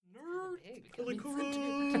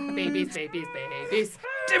Babies.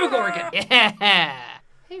 Demogorgon. Yeah.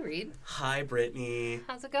 Hey, Reed. Hi, Brittany.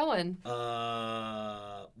 How's it going?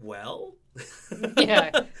 Well.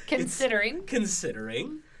 Yeah, considering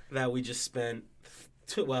that we just spent,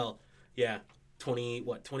 20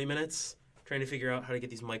 minutes trying to figure out how to get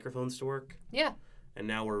these microphones to work. Yeah. And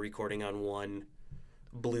now we're recording on one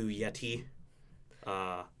Blue Yeti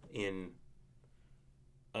in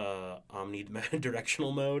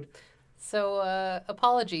omnidirectional mode. So,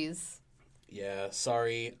 apologies. Yeah,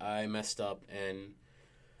 sorry, I messed up and...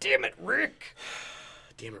 Damn it, Rick!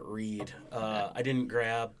 Damn it, Reed. I didn't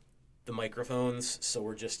grab the microphones, so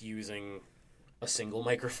we're just using a single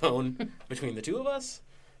microphone between the two of us.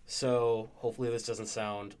 So hopefully this doesn't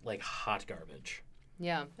sound like hot garbage.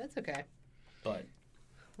 Yeah, that's okay. But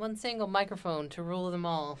one single microphone to rule them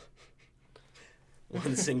all.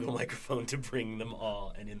 One single microphone to bring them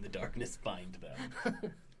all, and in the darkness bind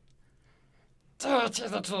them. Dirty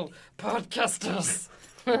little podcasters.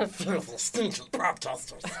 Filthy, stinky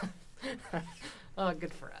podcasters. Oh,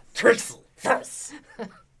 good for us. Truthful, false.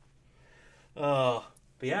 But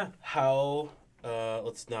yeah, how...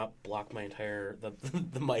 let's not block my entire...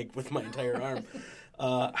 the mic with my entire arm.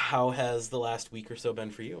 How has the last week or so been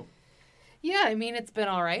for you? Yeah, I mean, it's been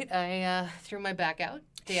all right. I threw my back out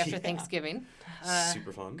day after Thanksgiving.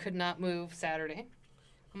 Super fun. Could not move Saturday.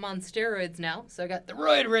 I'm on steroids now, so I got the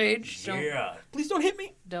roid rage. Please don't hit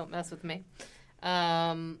me. Don't mess with me.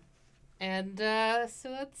 So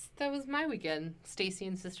that was my weekend. Stacy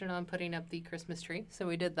insisted on putting up the Christmas tree, so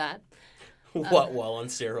we did that. What, while on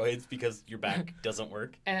steroids because your back doesn't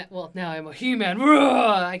work? Well, now I'm a He-Man.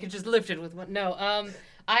 I could just lift it with one. No,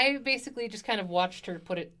 I basically just kind of watched her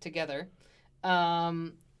put it together.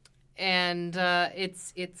 It's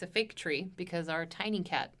a fake tree because our tiny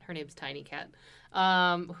cat, her name's Tiny Cat,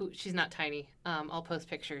 she's not tiny. I'll post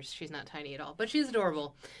pictures. She's not tiny at all, but she's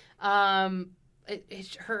adorable.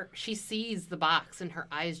 She sees the box and her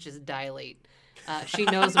eyes just dilate. She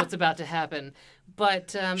knows what's about to happen,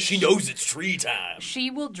 but she knows it's tree time.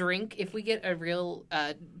 She will drink if we get a real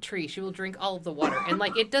tree. She will drink all of the water, and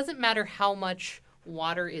it doesn't matter how much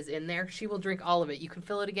water is in there. She will drink all of it. You can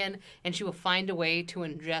fill it again, and she will find a way to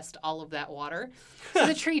ingest all of that water. So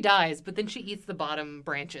the tree dies, but then she eats the bottom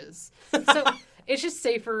branches. So it's just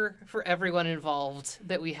safer for everyone involved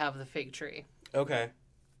that we have the fig tree. Okay.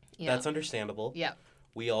 Yeah. That's understandable. Yeah.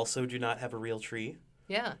 We also do not have a real tree.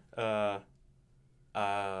 Yeah.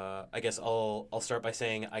 I guess I'll start by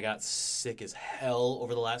saying I got sick as hell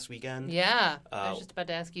over the last weekend. Yeah. I was just about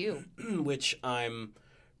to ask you. Which I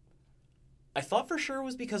thought for sure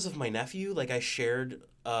was because of my nephew. I shared,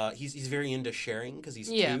 he's very into sharing because he's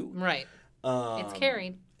 2. Yeah, right. It's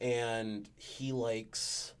carried. And he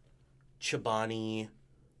likes Chobani,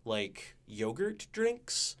 yogurt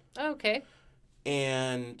drinks. Okay.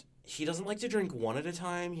 And he doesn't like to drink one at a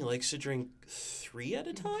time. He likes to drink 3 at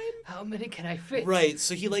a time. How many can I fit? Right.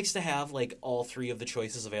 So he likes to have, all 3 of the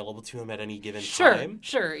choices available to him at any given time.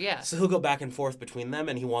 Sure, yeah. So he'll go back and forth between them,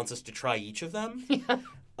 and he wants us to try each of them. Yeah.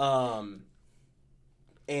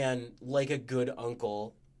 And like a good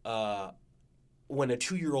uncle, when a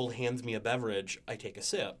 2-year-old hands me a beverage, I take a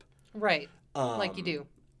sip. Right. Like you do.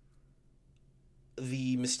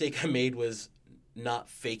 The mistake I made was not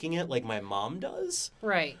faking it like my mom does.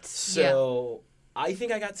 Right. So I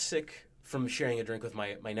think I got sick from sharing a drink with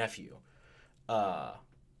my nephew. My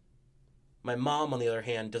mom, on the other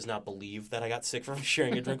hand, does not believe that I got sick from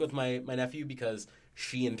sharing a drink with my nephew because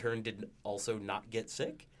she, in turn, did also not get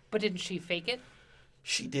sick. But didn't she fake it?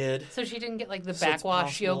 She did. So she didn't get the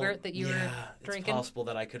backwash yogurt that you were drinking? It's possible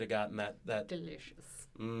that I could have gotten that. Delicious.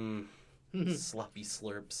 Sloppy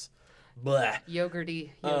slurps. Blah. Yogurty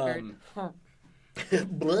yogurt.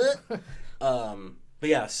 Blah. But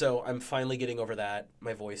yeah, so I'm finally getting over that.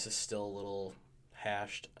 My voice is still a little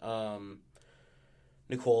hashed.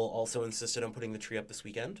 Nicole also insisted on putting the tree up this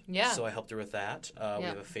weekend. Yeah. So I helped her with that. We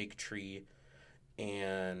have a fake tree,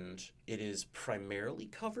 and it is primarily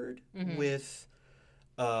covered with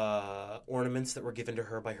ornaments that were given to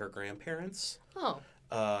her by her grandparents. Oh.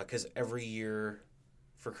 Because every year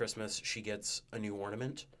for Christmas, she gets a new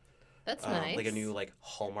ornament. That's nice. A new,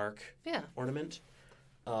 Hallmark ornament.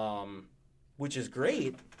 Which is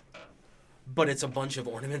great, but it's a bunch of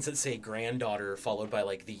ornaments that say granddaughter followed by,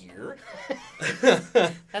 the year.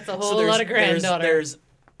 That's a whole lot of granddaughter. There's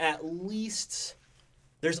at least...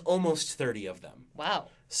 There's almost 30 of them. Wow.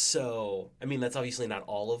 So, I mean, that's obviously not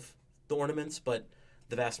all of the ornaments, but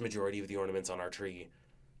the vast majority of the ornaments on our tree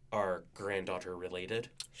are granddaughter related.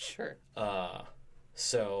 Sure.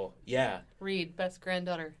 So, yeah. Reed, best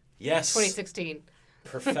granddaughter. Yes. 2016.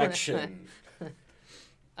 Perfection.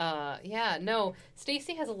 Yeah, no.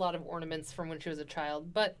 Stacy has a lot of ornaments from when she was a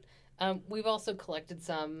child, but we've also collected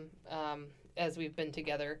some as we've been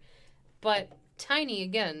together. But tiny,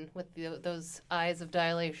 again, with those eyes of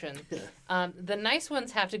dilation. The nice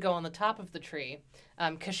ones have to go on the top of the tree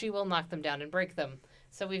because she will knock them down and break them.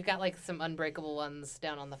 So we've got like some unbreakable ones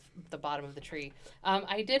down on the bottom of the tree.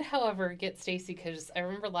 I did, however, get Stacy because I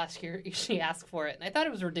remember last year she asked for it, and I thought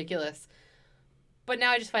it was ridiculous. But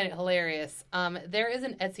now I just find it hilarious. There is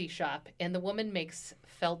an Etsy shop, and the woman makes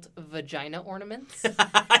felt vagina ornaments.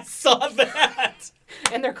 I saw that!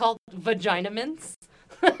 And they're called vagina mints.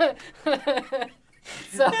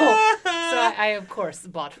 So I of course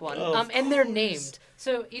bought one. And they're named.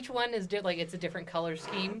 So each one is it's a different color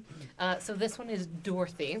scheme. So this one is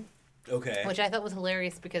Dorothy. Okay. Which I thought was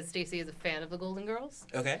hilarious because Stacey is a fan of the Golden Girls.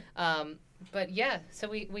 Okay. But yeah, so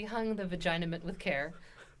we hung the vagina mint with care.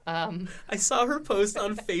 I saw her post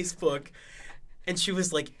on Facebook, and she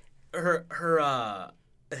was like, her I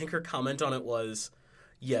think her comment on it was,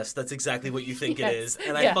 "Yes, that's exactly what you think it is."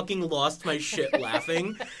 And I fucking lost my shit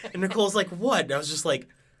laughing. And Nicole's like, "What?" And I was just like,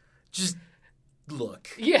 "Just look."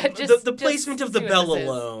 Yeah, just the placement of the bell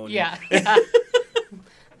alone. Yeah.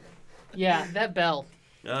 Yeah, that bell.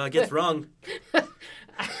 Gets rung.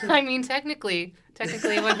 I mean, technically,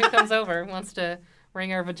 when who comes over wants to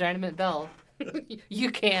ring our vagina mint bell,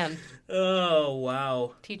 you can. Oh,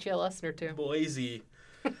 wow. Teach you a lesson or two. Boise.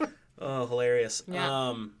 Oh, hilarious.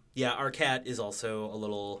 Yeah. Our cat is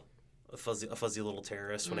also a fuzzy little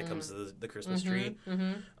terrorist when it comes to the Christmas tree.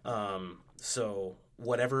 Mm-hmm. So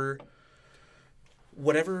whatever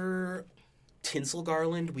tinsel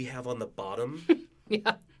garland we have on the bottom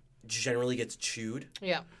generally gets chewed.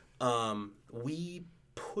 Yeah. We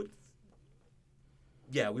put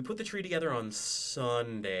the tree together on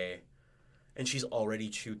Sunday, and she's already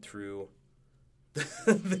chewed through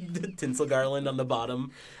the tinsel garland on the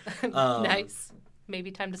bottom. Nice.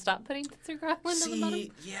 Maybe time to stop putting tinsel garland on the bottom?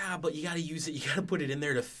 Yeah, but you gotta use it. You gotta put it in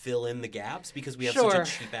there to fill in the gaps because we have such a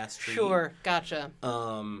cheap-ass tree. Sure, gotcha.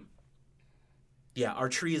 Yeah, our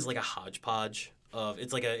tree is like a hodgepodge of,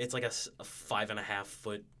 it's like a 5.5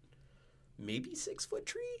 foot, maybe 6 foot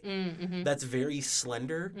tree. Mm-hmm. That's very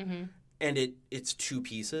slender, mm-hmm. and it's 2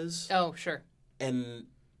 pieces. Oh, sure. And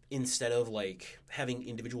instead of like having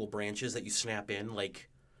individual branches that you snap in, like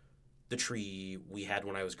the tree we had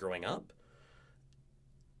when I was growing up,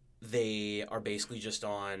 they are basically just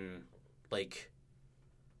on like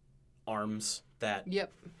arms that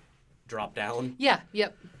drop down. Yeah,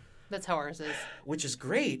 yep. That's how ours is. Which is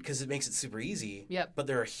great because it makes it super easy. Yep. But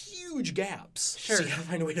there are huge gaps. Sure. So you gotta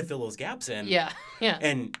find a way to fill those gaps in. Yeah, yeah.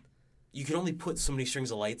 And you can only put so many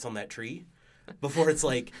strings of lights on that tree before it's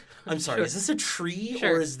like, I'm sorry, Sure. is this a tree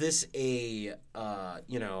or is this a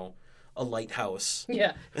lighthouse?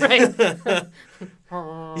 Yeah, right.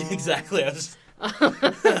 Exactly. I was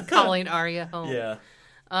calling Arya home.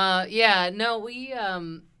 Yeah. No,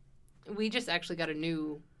 we just actually got a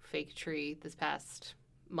new fake tree this past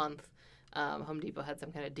month. Home Depot had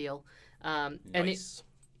some kind of deal. And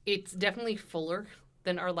it's definitely fuller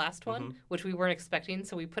than our last one, which we weren't expecting.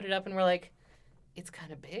 So we put it up and we're like, it's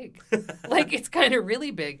kind of big. Like, it's kind of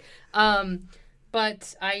really big.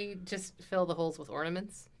 But I just fill the holes with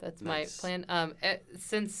ornaments. That's my plan.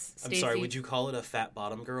 Since Stacey, I'm sorry, would you call it a fat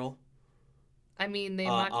bottom girl? I mean, they a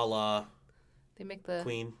la they make the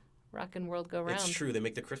Queen. Rockin' world go round. It's true. They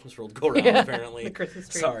make the Christmas world go round, apparently. The Christmas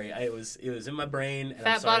tree. Sorry, it was in my brain. And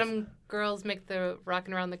Fat bottom girls make the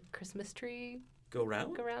rockin' around the Christmas tree go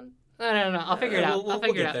round? go round? I don't know. I'll figure it out. We'll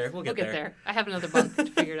get there. We'll get there. I have another month to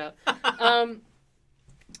figure it out.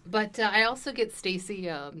 But I also get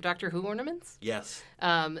Stacy Doctor Who ornaments. Yes.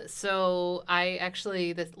 So I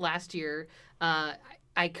actually, this last year,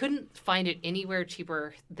 I couldn't find it anywhere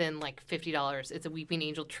cheaper than like $50. It's a Weeping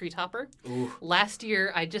Angel tree topper. Ooh. Last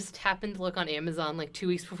year, I just happened to look on Amazon like 2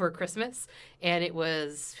 weeks before Christmas, and it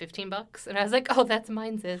was $15. And I was like, oh, that's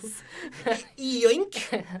mine, sis.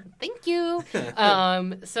 Yoink. Thank you.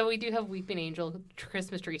 So we do have Weeping Angel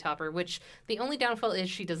Christmas tree topper, which the only downfall is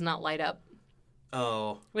she does not light up.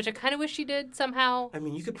 Oh. Which I kind of wish she did somehow. I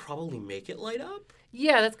mean, you could probably make it light up.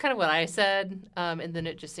 Yeah, that's kind of what I said. And then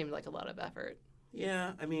it just seemed like a lot of effort.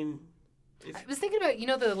 Yeah, I mean... I was thinking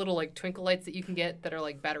about, the little, like, twinkle lights that you can get that are,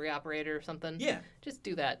 like, battery operated or something? Yeah. Just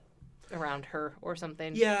do that around her or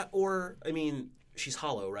something. Yeah, or, I mean, she's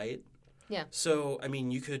hollow, right? Yeah. So, I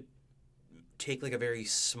mean, you could take, like, a very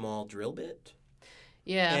small drill bit.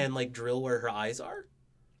 Yeah. And, like, drill where her eyes are.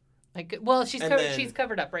 Like, well, she's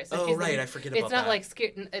covered up, right? So she's right, I forget about that.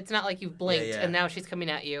 It's not like you've blinked and now she's coming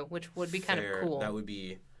at you, which would be kind of cool. That would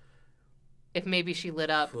be... if maybe she lit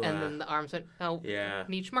up and then the arms went, oh, yeah,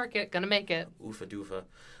 niche market, gonna make it. Oofa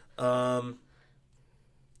doofa.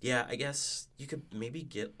 Yeah, I guess you could maybe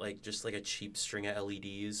get like just like a cheap string of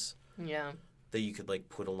LEDs Yeah. that you could like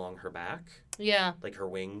put along her back, Yeah. like her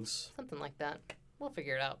wings. Something like that. We'll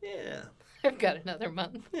figure it out. Yeah. I've got another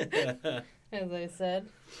month, as I said.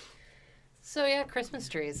 So yeah, Christmas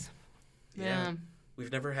trees. Yeah.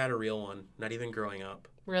 We've never had a real one, not even growing up.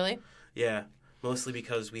 Really? Yeah, mostly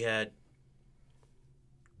because we had.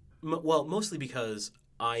 Mostly because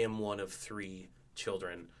I am one of 3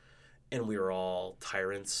 children, and we were all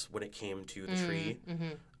tyrants when it came to the tree.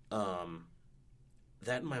 Mm-hmm.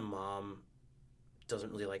 That and my mom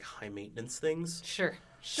doesn't really like high maintenance things. Sure.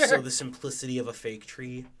 So the simplicity of a fake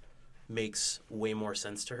tree makes way more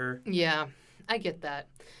sense to her. Yeah, I get that.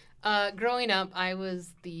 Growing up, I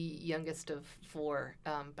was the youngest of 4,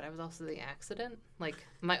 but I was also the accident. Like,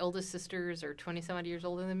 my oldest sisters are 20-some-odd years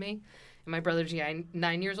older than me, and my brother's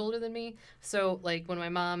 9 years older than me. So, like, when my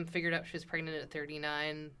mom figured out she was pregnant at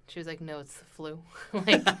 39, she was like, no, it's the flu.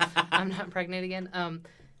 Like, I'm not pregnant again.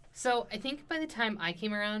 So I think by the time I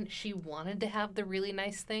came around, she wanted to have the really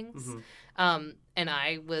nice things. Mm-hmm. And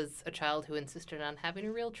I was a child who insisted on having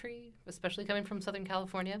a real tree, especially coming from Southern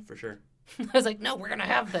California. For sure. I was like, no, we're going to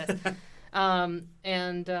have this.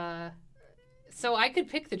 So I could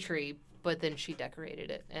pick the tree, but then she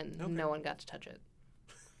decorated it, and no one got to touch it.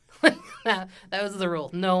 That was the rule.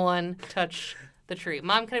 No one touch the tree.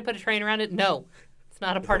 Mom, can I put a train around it? No. It's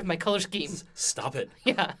not a part of my color scheme. Stop it.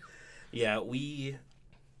 Yeah. Yeah, we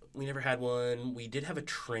never had one. We did have a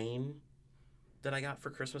train that I got for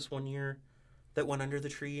Christmas one year that went under the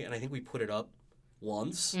tree, and I think we put it up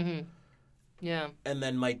once. Mm-hmm. Yeah. And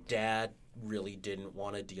then my dad really didn't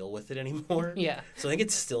want to deal with it anymore. Yeah. So I think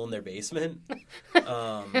it's still in their basement.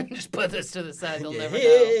 Just put this to the side. They'll never know.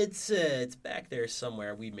 It's back there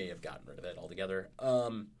somewhere. We may have gotten rid of it altogether.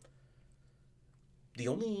 The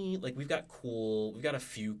only, like, we've got a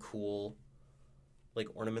few cool, like,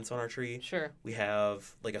 ornaments on our tree. Sure. We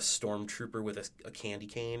have, like, a stormtrooper with a candy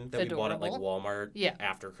cane that we bought at, like, Walmart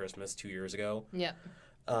after Christmas 2 years ago. Yeah.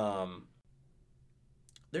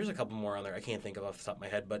 There's a couple more on there I can't think of off the top of my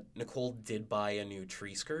head, but Nicole did buy a new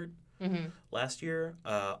tree skirt last year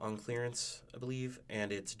on clearance, I believe,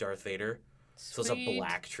 and it's Darth Vader. Sweet. So it's a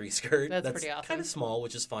black tree skirt. That's pretty awesome. Kind of small,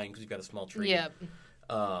 which is fine because we've got a small tree. Yeah.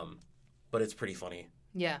 But it's pretty funny.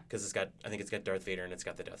 Yeah. Because I think it's got Darth Vader and it's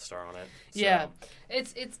got the Death Star on it. So. Yeah.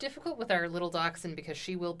 It's difficult with our little dachshund because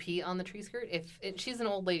she will pee on the tree skirt. She's an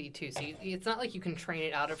old lady too, so it's not like you can train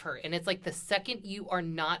it out of her. And it's like the second you are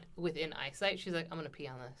not within eyesight, she's like, I'm going to pee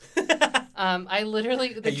on this. I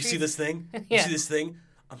literally... Hey, you see this thing? Yeah. You see this thing?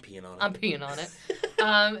 I'm peeing on it. I'm peeing on it.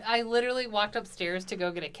 I literally walked upstairs to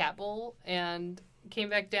go get a cat bowl and came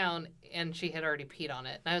back down and she had already peed on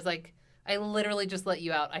it. And I was like... I literally just let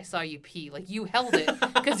you out. I saw you pee. Like, you held it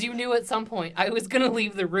because you knew at some point I was going to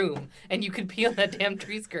leave the room and you could pee on that damn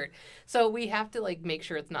tree skirt. So we have to, like, make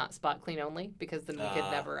sure it's not spot clean only because then we could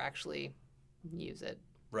never actually use it.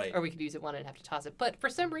 Right. Or we could use it one and have to toss it. But for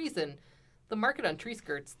some reason, the market on tree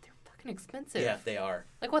skirts, they're fucking expensive. Yeah, they are.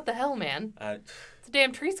 Like, what the hell, man? It's a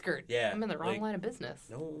damn tree skirt. Yeah. I'm in the wrong line of business.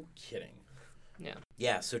 No kidding. Yeah.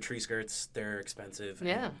 Yeah, so tree skirts, they're expensive.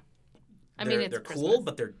 Yeah. I mean, they're cool,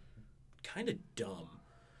 but they're kind of dumb.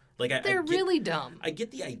 Like they're really dumb. I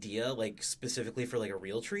get the idea, like, specifically for, like, a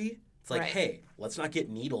real tree. It's like, hey, let's not get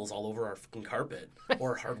needles all over our fucking carpet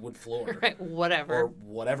or hardwood floor. Right, whatever. Or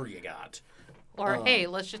whatever you got. Or, hey,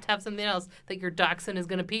 let's just have something else that your dachshund is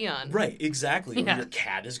going to pee on. Right, exactly. Yeah. Or your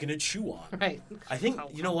cat is going to chew on. Right. I think,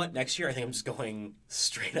 you know what, next year I think I'm just going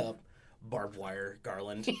straight up barbed wire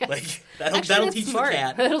garland. Yeah. Like, that'll teach smart. the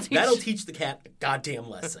cat. That'll teach the cat a goddamn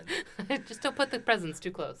lesson. Just don't put the presents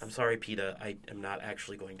too close. I'm sorry, PETA. I am not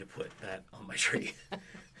actually going to put that on my tree.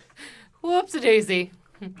 Whoops-a-daisy.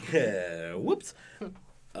 Whoops.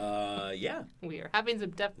 Yeah. We are having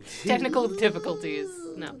some technical difficulties.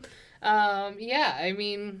 No. Yeah, I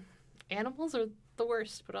mean, animals are the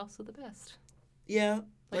worst, but also the best. Yeah.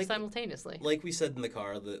 Like simultaneously. Like we said in the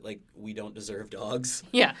car, that, like, we don't deserve dogs.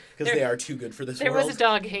 Yeah. Because they are too good for this world. There was a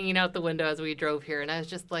dog hanging out the window as we drove here, and I was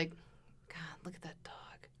just like, God, look at that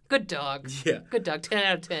dog. Good dog. Yeah. Good dog. 10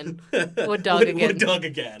 out of 10. Would dog again. Would dog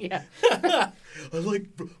again. Yeah. I like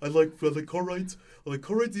car rides. I like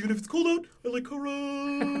car rides even if it's cold out. I like car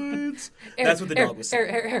rides. That's what the dog was saying.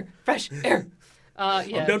 Air. Fresh air.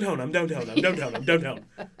 Yeah. I'm downtown.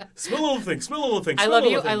 Smell all the things. I love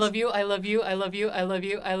you.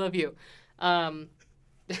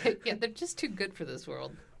 Yeah, they're just too good for this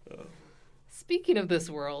world. Speaking of this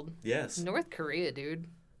world. Yes. North Korea, dude.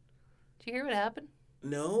 Did you hear what happened?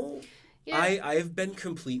 No. Yeah. I've been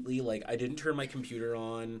completely, like, I didn't turn my computer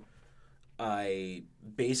on. I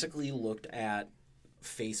basically looked at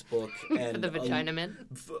Facebook and... For the vagina man.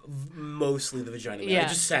 Mostly the vagina man. Yeah. I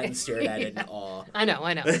just sat and stared at it in awe. I know.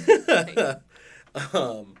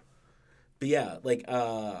 But yeah, like,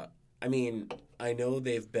 I mean, I know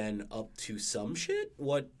they've been up to some shit.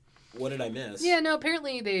 What did I miss? Yeah, no,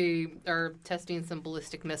 apparently they are testing some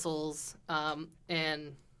ballistic missiles,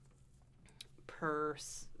 and per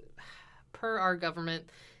our government,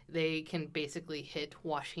 they can basically hit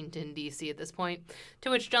Washington, D.C. at this point, to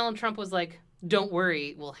which Donald Trump was like, don't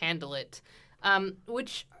worry, we'll handle it,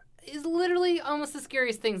 which is literally almost the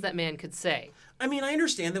scariest things that man could say. I mean, I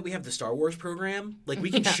understand that we have the Star Wars program. Like, we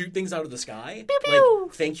can shoot things out of the sky. Pew, pew.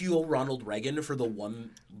 Like, thank you, Ronald Reagan, for the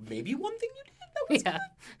maybe one thing you did that was Yeah.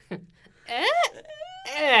 good.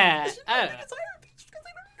 I don't know.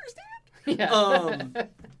 Yeah.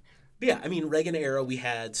 But yeah, I mean, Reagan era, we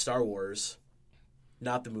had Star Wars,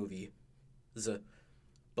 not the movie,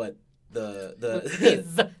 but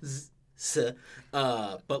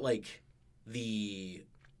but like the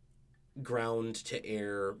ground to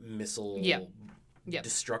air missile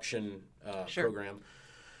destruction program.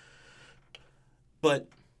 But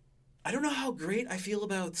I don't know how great I feel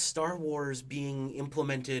about Star Wars being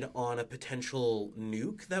implemented on a potential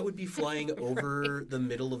nuke that would be flying over the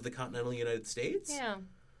middle of the continental United States. Yeah.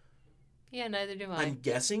 Yeah, neither do I. I'm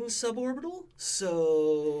guessing suborbital,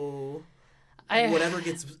 so whatever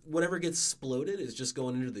gets exploded is just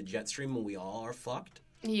going into the jet stream and we all are fucked.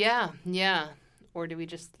 Yeah, yeah. Or do we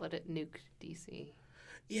just let it nuke DC?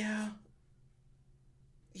 Yeah.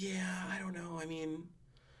 Yeah, I don't know. I mean,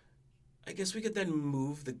 I guess we could then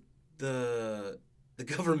move the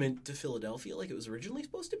government to Philadelphia like it was originally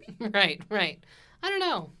supposed to be. Right. I don't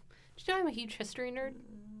know. Did you know I'm a huge history nerd?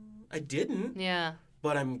 I didn't. Yeah.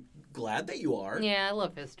 But I'm glad that you are. Yeah, I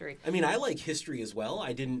love history. I mean, I like history as well.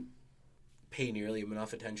 I didn't pay nearly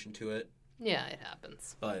enough attention to it. Yeah, it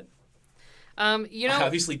happens. But you know, I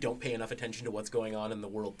obviously don't pay enough attention to what's going on in the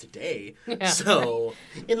world today. Yeah. So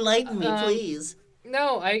enlighten me, please.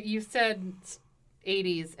 No, you said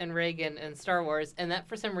 80s and Reagan and Star Wars, and that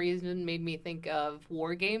for some reason made me think of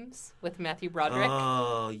War Games with Matthew Broderick.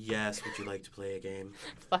 Oh, yes. Would you like to play a game?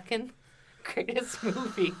 Fucking greatest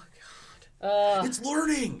movie. It's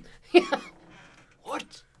learning! Yeah.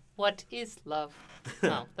 What is love?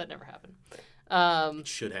 No, that never happened. It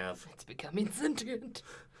should have. It's becoming sentient.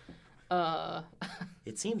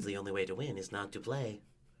 It seems the only way to win is not to play.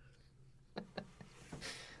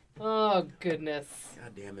 Oh, goodness.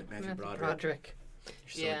 God damn it, Matthew Broderick. Broderick.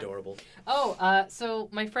 You're so adorable. Oh, so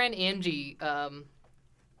my friend Angie,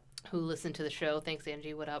 who listened to the show, thanks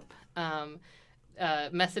Angie, what up,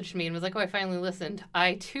 messaged me and was like, oh, I finally listened.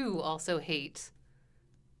 I, too, also hate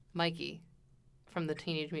Mikey from the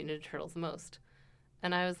Teenage Mutant Ninja Turtles the most.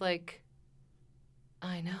 And I was like,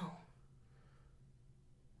 I know.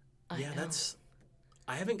 I know.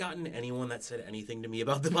 I haven't gotten anyone that said anything to me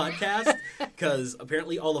about the podcast, because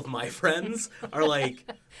apparently all of my friends are like,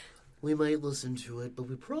 we might listen to it, but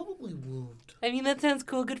we probably won't. I mean, that sounds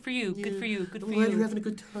cool. Good for you. Yeah. Good for you. Good for you. I'm glad you're having a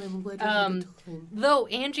good time. I'm glad you're having a good time. Though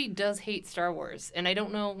Angie does hate Star Wars, and I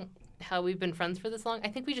don't know how we've been friends for this long. I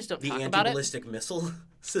think we just don't talk about it. The anti-ballistic missile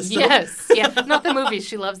system? Yes. Yeah. Not the movies.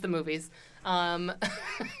 She loves the movies.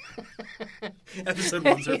 Episode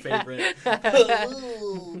 1's her favorite.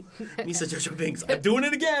 Misa Jojo Binks. I'm doing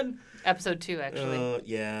it again. Episode 2, actually.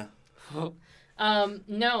 Yeah.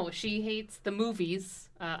 No, she hates the movies.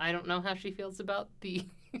 I don't know how she feels about the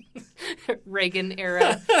Reagan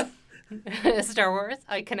era Star Wars.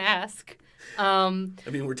 I can ask. I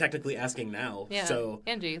mean, we're technically asking now. Yeah. So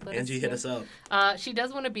Angie, hit us up. She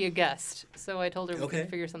does want to be a guest, so I told her we can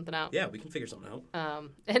figure something out. Yeah, we can figure something out.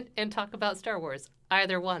 And talk about Star Wars.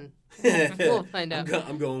 Either one. We'll find out.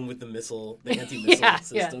 I'm going with the anti-missile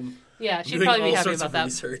system. Yeah, she'd probably be happy about that.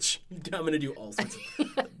 Research. I'm going to do all sorts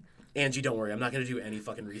of... Angie, don't worry. I'm not going to do any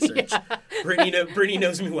fucking research. Yeah. Brittany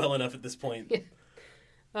knows me well enough at this point.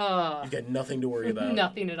 Yeah. You've got nothing to worry about.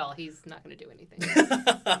 Nothing at all. He's not going to do anything.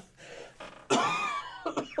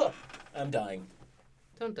 I'm dying.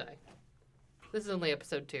 Don't die. This is only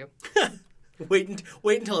episode 2. Wait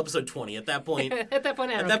until episode 20. At that point, I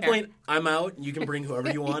don't care. I'm out. You can bring whoever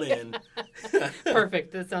you want in.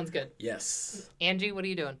 Perfect. That sounds good. Yes. Angie, what are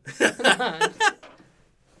you doing?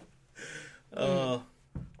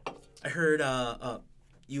 I heard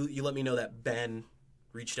you let me know that Ben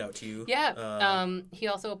reached out to you. Yeah. He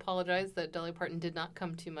also apologized that Dolly Parton did not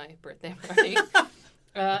come to my birthday party.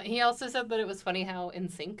 He also said that it was funny how in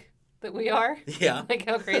sync that we are. Yeah. Like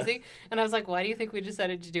how crazy. And I was like, why do you think we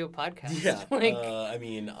decided to do a podcast? Yeah. Like, I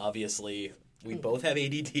mean, obviously, We both have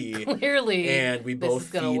ADD. Clearly, and we this both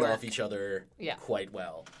is gonna feed work. off each other Yeah. quite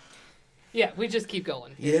well. Yeah, we just keep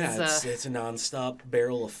going. Yeah, it's a nonstop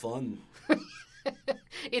barrel of fun.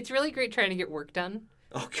 It's really great trying to get work done.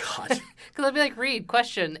 Oh, God. Because I'll be like, read,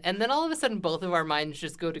 question, and then all of a sudden both of our minds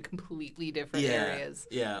just go to completely different areas.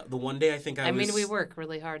 Yeah, the one day I think I mean, we work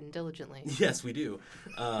really hard and diligently. Yes, we do.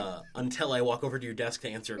 Until I walk over to your desk to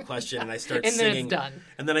answer a question and I start And singing. then it's done.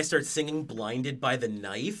 And then I start singing Blinded by the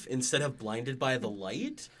Knife instead of Blinded by the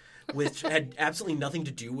Light, which had absolutely nothing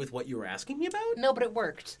to do with what you were asking me about. No, but it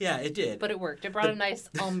worked. Yeah, it did. But it worked. It brought a nice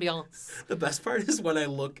ambiance. The best part is when I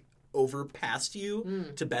look over past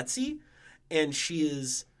you to Betsy, and she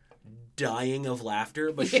is dying of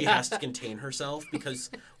laughter, but she has to contain herself because,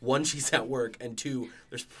 one, she's at work, and two,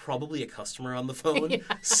 there's probably a customer on the phone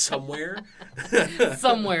somewhere.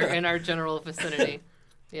 Somewhere in our general vicinity.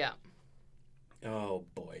 Yeah. Oh,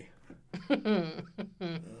 boy.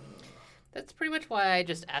 That's pretty much why I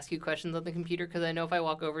just ask you questions on the computer, because I know if I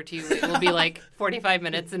walk over to you, it will be like 45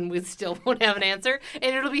 minutes and we still won't have an answer.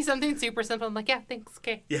 And it'll be something super simple. I'm like, yeah, thanks.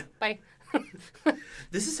 Okay. Yeah. Bye.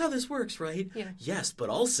 This is how this works, right? Yeah. Yes, but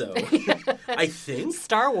also, I think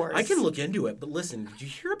Star Wars. I can look into it, but listen, did you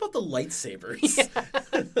hear about the lightsabers?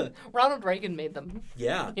 Yeah. Ronald Reagan made them.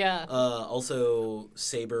 Yeah. Yeah. Also,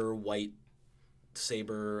 white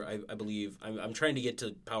saber, I believe. I'm trying to get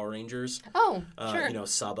to Power Rangers. Oh, sure. You know,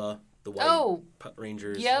 Saba, the white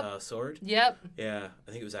Ranger's sword. Yep. Yeah,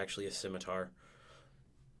 I think it was actually a scimitar.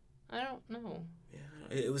 I don't know.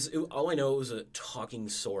 Yeah, all I know, it was a talking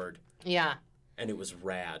sword. Yeah. And it was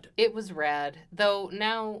rad. It was rad. Though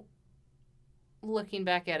now, looking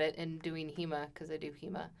back at it and doing HEMA, because I do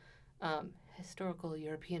HEMA, historical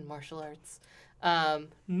European martial arts,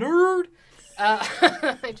 nerd.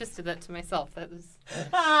 I just did that to myself. That was.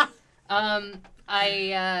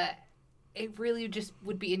 It really just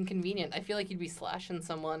would be inconvenient. I feel like you'd be slashing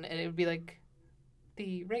someone, and it would be like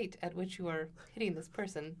the rate at which you are hitting this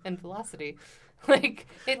person and velocity. Like,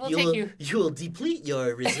 it will take you... You will deplete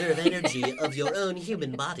your reserve energy of your own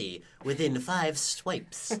human body within 5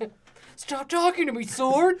 swipes. Stop talking to me,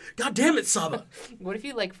 sword! God damn it, Saba! What if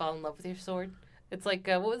you, like, fall in love with your sword? It's like,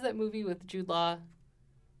 what was that movie with Jude Law?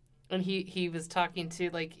 And he was talking to,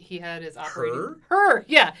 like, he had his operating... Her?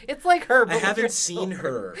 Yeah, it's like her. I haven't seen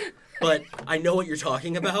Her, but I know what you're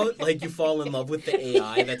talking about. Like, you fall in love with the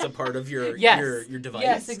AI that's a part of your device.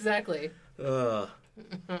 Yes, exactly.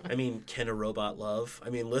 I mean, can a robot love? I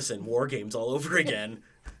mean, listen, War Games all over again.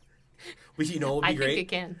 You know what would be great? I think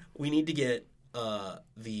it can. We need to get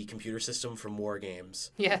the computer system from War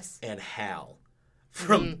Games. Yes. And HAL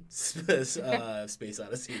from Space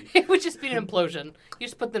Odyssey. It would just be an implosion. You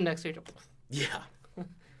just put them next to each other. Yeah.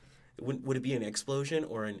 Would it be an explosion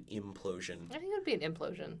or an implosion? I think it would be an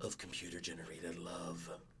implosion. Of computer-generated love.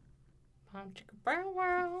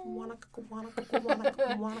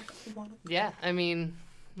 Yeah, I mean,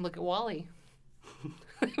 look at Wall-E.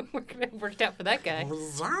 Worked out for that guy.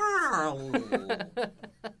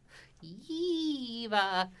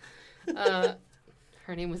 Eva.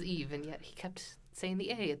 Her name was Eve, and yet he kept saying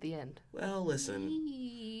the A at the end. Well, listen.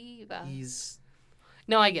 Eva.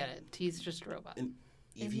 No, I get it. He's just a robot. An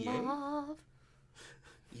EVA?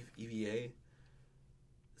 EVA?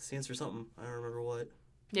 Stands for something. I don't remember what.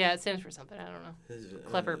 Yeah, it stands for something. I don't know.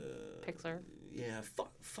 Clever Pixar. Yeah,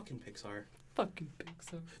 fucking Pixar. Fucking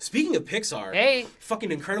Pixar. Speaking of Pixar, hey,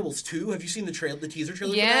 fucking Incredibles 2. Have you seen the teaser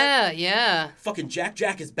trailer? Yeah, for that? Yeah. Fucking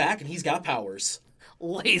Jack is back and he's got powers.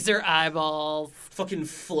 Laser eyeballs. Fucking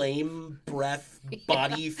flame breath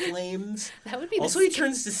body flames. That would be. Also, he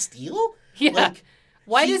turns to steel. Yeah. Like,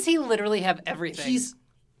 why does he literally have everything?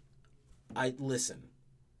 Listen.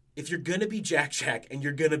 If you're gonna be Jack and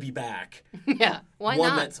you're gonna be back, yeah, why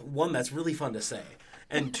not? That's really fun to say,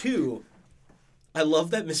 and two, I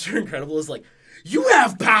love that Mr. Incredible is like, you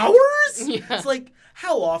have powers. Yeah. It's like,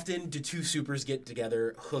 how often do two supers get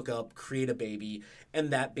together, hook up, create a baby,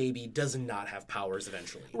 and that baby does not have powers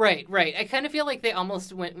eventually? Right. I kind of feel like they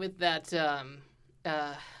almost went with that.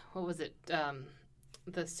 What was it?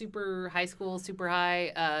 The super high school, super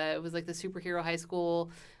high. It was like the superhero high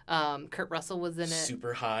school. Kurt Russell was in it.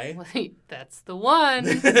 Super high. That's the one.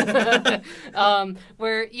 Where the kid.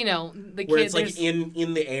 Where it's like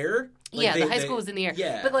in the air. Like the high school was in the air.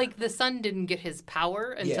 Yeah. But like the son didn't get his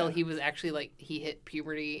power until he was actually like he hit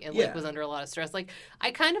puberty and like was under a lot of stress. Like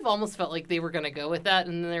I kind of almost felt like they were gonna go with that,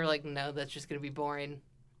 and then they were like, no, that's just gonna be boring.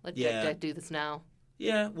 Let Jack do this now.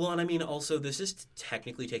 Yeah. Well, and I mean, also this is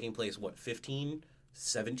technically taking place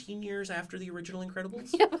 17 years after the original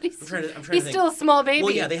Incredibles? Yeah, but he's he's still a small baby.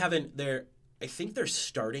 Well, yeah, I think they're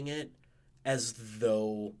starting it as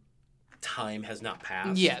though time has not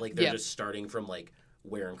passed. Yeah, Like, they're yeah. just starting from, like,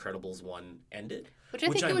 where Incredibles 1 ended. Which I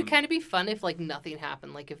think it would kind of be fun if, like, nothing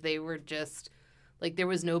happened. Like, if they were just, like, there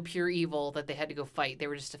was no pure evil that they had to go fight. They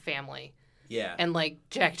were just a family. Yeah. And, like,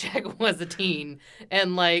 Jack was a teen.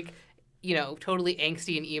 And, like, you know, totally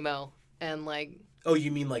angsty and emo. And, like... Oh,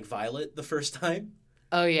 you mean, like, Violet the first time?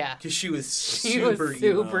 Oh, yeah. Because she was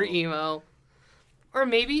super emo. Or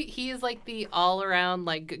maybe he's, like, the all-around,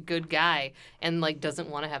 like, good guy and, like, doesn't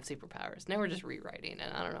want to have superpowers. Now we're just rewriting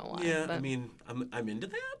it. I don't know why. Yeah, but... I mean, I'm into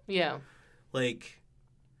that. Yeah. Like,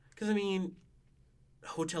 because, I mean,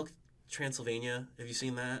 Hotel Transylvania, have you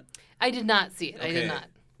seen that? I did not see it. Okay. I did not.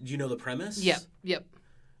 Do you know the premise? Yep. Do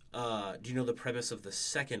you know the premise of the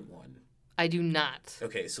second one? I do not.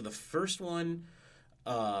 Okay, so the first one,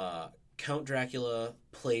 Count Dracula,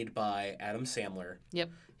 played by Adam Sandler. Yep.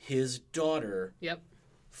 His daughter Yep.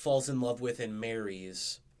 falls in love with and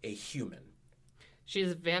marries a human. She's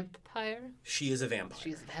a vampire? She is a vampire.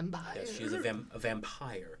 She's a vampire. Yes, she's a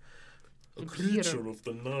vampire. A Peter. creature of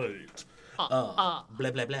the night. Ah. Blah,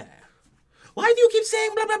 blah, blah. Why do you keep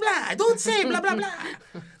saying blah, blah, blah? Don't say blah, blah,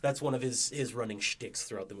 blah. That's one of his running shticks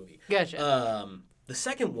throughout the movie. Gotcha. The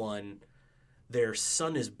second one, their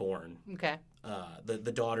son is born. Okay.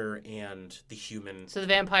 The daughter and the human... So the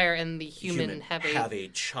vampire and the human have a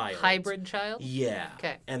child. hybrid child? Yeah.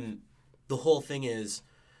 Okay. And the whole thing is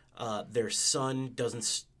their son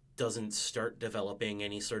doesn't start developing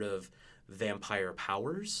any sort of vampire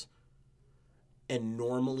powers. And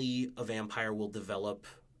normally a vampire will develop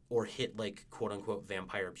or hit, like, quote-unquote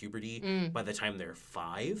vampire puberty by the time they're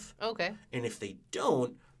 5. Okay. And if they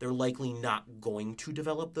don't, they're likely not going to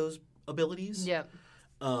develop those abilities. Yeah.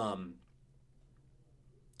 And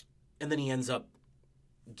then he ends up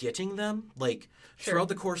getting them. Like, Sure. throughout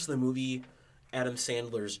the course of the movie, Adam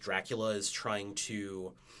Sandler's Dracula is trying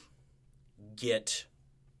to get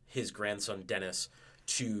his grandson Dennis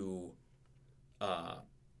to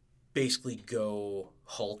basically go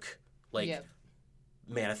Hulk, like, Yep.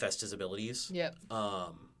 manifest his abilities. Yep.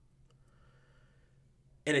 And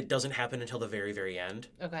it doesn't happen until the very, very end.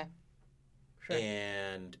 Okay. Sure.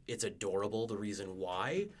 And it's adorable, the reason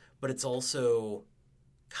why, but it's also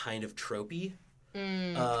kind of tropey.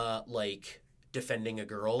 Like defending a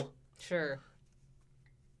girl. Sure.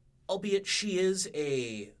 Albeit she is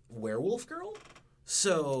a werewolf girl.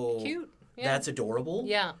 So Cute. Yeah. that's adorable.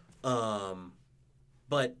 Yeah.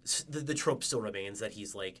 But the trope still remains that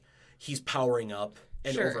he's powering up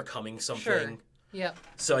and Sure. overcoming something. Sure. Yep.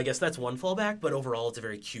 So I guess that's one fallback, but overall it's a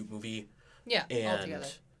very cute movie. Yeah. And Altogether.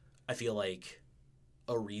 I feel like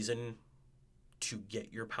a reason to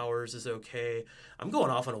get your powers is okay. I'm going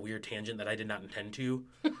off on a weird tangent that I did not intend to.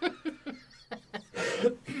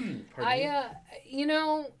 Pardon me. You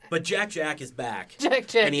know, But Jack is back.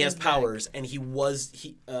 Jack and he has is back. powers, and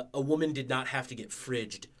a woman did not have to get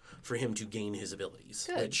fridged for him to gain his abilities,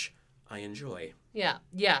 Good. which I enjoy. Yeah,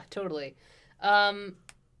 totally.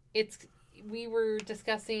 We were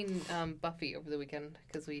discussing Buffy over the weekend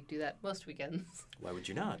because we do that most weekends. Why would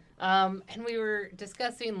you not? And we were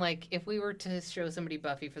discussing, like, if we were to show somebody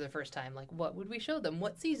Buffy for the first time, like, what would we show them?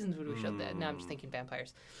 What seasons would we show them? Now I'm just thinking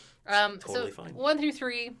vampires. Totally so fine. 1 through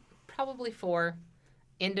 3, probably 4,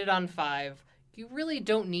 ended on 5. You really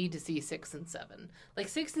don't need to see 6 and 7. Like,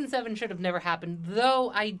 6 and 7 should have never happened,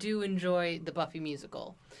 though I do enjoy the Buffy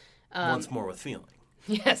musical. Once more with feeling.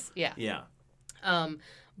 Yes, yeah. Yeah.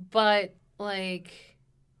 But, like,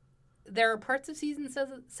 there are parts of season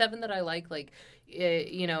 7 that I like,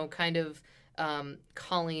 kind of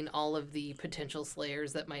calling all of the potential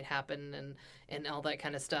slayers that might happen and all that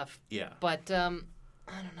kind of stuff. Yeah. But,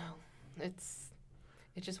 I don't know.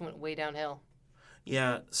 It just went way downhill.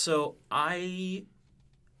 Yeah, so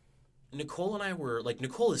Nicole and I were, like,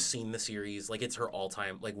 Nicole has seen the series, like, it's her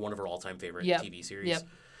all-time, like, one of her all-time favorite Yep. TV series. Yep.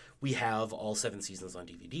 We have all 7 seasons on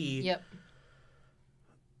DVD. Yep.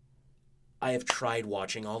 I have tried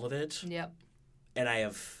watching all of it. Yep.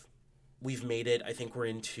 And we've made it, I think we're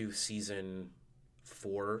into season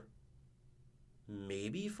 4,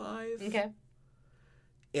 maybe 5. Okay.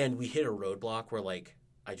 And we hit a roadblock where, like,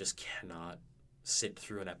 I just cannot sit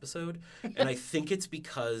through an episode. And I think it's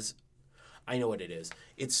because I know what it is.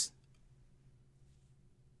 It's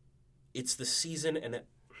the season, and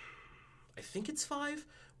I think it's 5,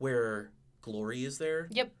 where Glory is there.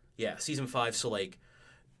 Yep. Yeah, season 5. So, like,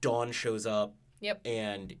 Dawn shows up. Yep.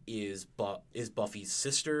 And is Buffy's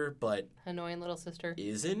sister, but Annoying little sister.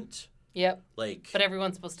 isn't. Yep. Like, But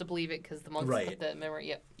everyone's supposed to believe it because the monks Right. put the memory.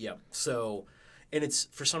 Yep. yeah. So, and it's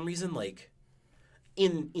for some reason, like,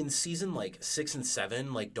 in season, like, 6 and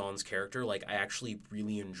 7, like, Dawn's character, like, I actually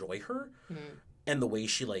really enjoy her. Mm-hmm. And the way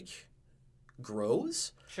she, like,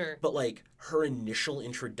 grows. Sure. But, like, her initial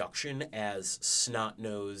introduction as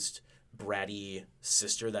snot-nosed, bratty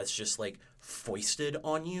sister that's just, like, foisted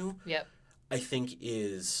on you, Yep. I think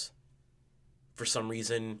is, for some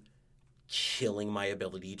reason, killing my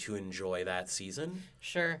ability to enjoy that season.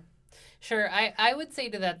 Sure. I would say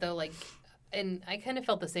to that, though, like, and I kind of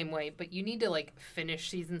felt the same way, but you need to, like, finish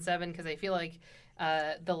season 7, because I feel like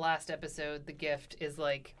the last episode, The Gift, is,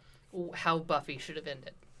 like, how Buffy should have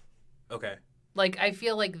ended. Okay. Like, I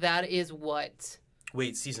feel like that is what...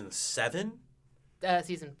 Wait, season 7?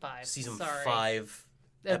 Season 5. Season Sorry. 5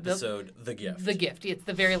 episode, The Gift. The Gift. It's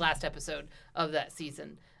the very last episode of that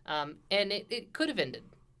season. And it could have ended.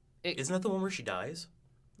 Isn't that the one where she dies?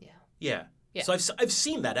 Yeah. Yeah. So I've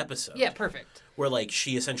seen that episode. Yeah, perfect. Where, like,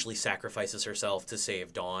 she essentially sacrifices herself to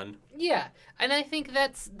save Dawn. Yeah. And I think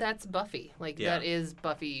that's Buffy. Like, Yeah. that is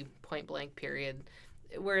Buffy, point blank, period.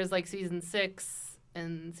 Whereas, like, season 6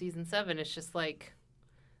 and season 7, it's just like...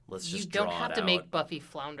 Let's just you don't draw have it to out. make Buffy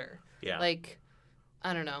flounder. Yeah. Like,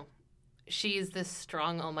 I don't know. She's this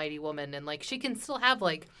strong, almighty woman, and, like, she can still have,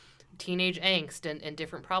 like, teenage angst and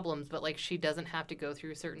different problems, but, like, she doesn't have to go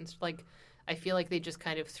through certain, like, I feel like they just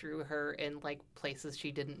kind of threw her in, like, places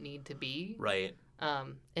she didn't need to be. Right.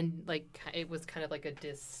 And, like, it was kind of like a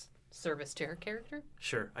disservice to her character.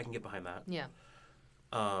 Sure, I can get behind that. Yeah.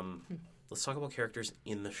 Let's talk about characters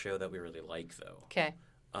in the show that we really like, though. Okay.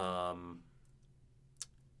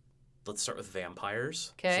 Let's start with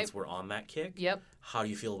vampires, Okay. since we're on that kick. Yep. How do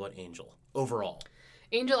you feel about Angel, overall?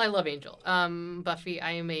 Angel, I love Angel. Buffy,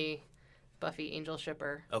 I am a Buffy Angel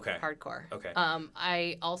shipper. Okay. Hardcore. Okay.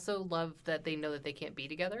 I also love that they know that they can't be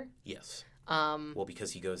together. Yes. Um, Well,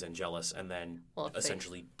 because he goes angelus and then Well, if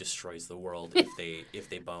essentially destroys the world if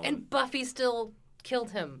they bone. and Buffy still killed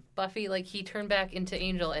him. Buffy, like, he turned back into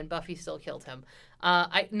Angel, and Buffy still killed him.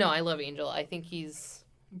 I love Angel. I think he's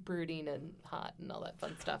brooding and hot and all that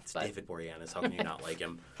fun stuff. It's But David Boreanaz. How can you not like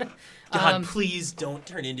him? God, please don't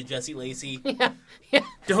turn into Jesse Lacey. yeah.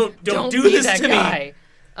 Don't do be this that to guy.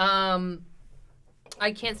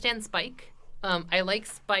 I can't stand Spike. I like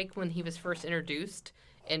Spike when he was first introduced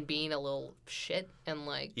and being a little shit, and,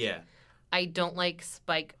 like, me. Yeah. I don't like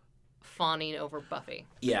Spike fawning over Buffy.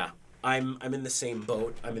 Yeah. I'm in the same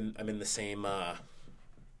boat. I'm in the same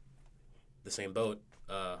boat.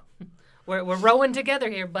 We're rowing together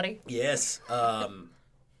here, buddy. Yes.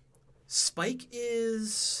 Spike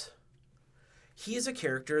is a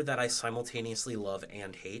character that I simultaneously love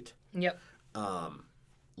and hate. Yep.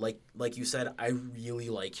 Like you said, I really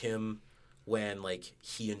like him when, like,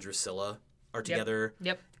 he and Drusilla are together.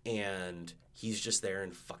 Yep. And he's just there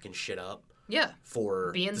and fucking shit up Yeah.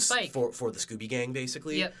 for Being the, Spike. for the Scooby Gang,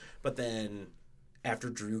 basically. Yep. But then after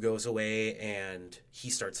Drew goes away and he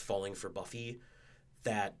starts falling for Buffy,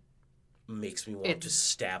 that makes me want to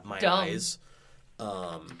stab my dumb. eyes.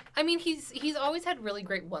 I mean, he's always had really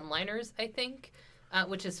great one-liners, I think,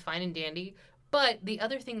 which is fine and dandy. But the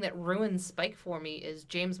other thing that ruins Spike for me is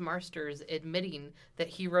James Marsters admitting that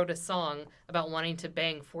he wrote a song about wanting to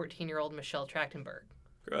bang 14-year-old Michelle Trachtenberg.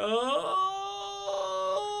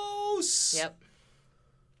 Gross. Yep.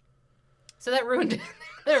 So that ruined it.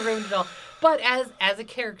 That ruined it all. But as a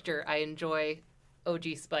character, I enjoy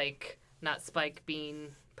OG Spike, not Spike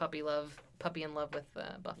being puppy in love with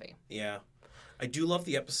Buffy. Yeah. I do love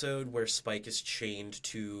the episode where Spike is chained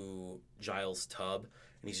to Giles' tub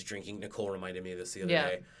and he's drinking. Nicole reminded me of this the other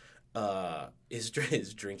day. Is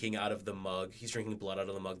drinking out of the mug. He's drinking blood out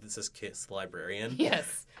of the mug that says "Kiss the Librarian."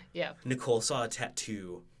 Yes. Yeah. Nicole saw a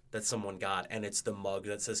tattoo that someone got, and it's the mug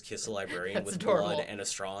that says "Kiss the Librarian" That's with adorable. blood and a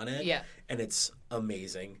straw in it. Yeah. And it's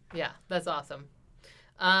amazing. Yeah, that's awesome.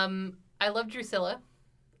 I love Drusilla.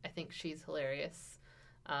 I think she's hilarious.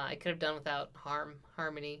 I could have done without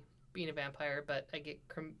Harmony being a vampire, but I get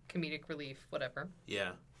comedic relief, whatever.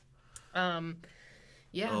 Yeah.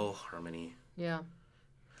 Yeah. Oh, Harmony. Yeah.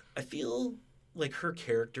 I feel like her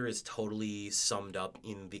character is totally summed up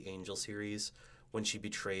in the Angel series when she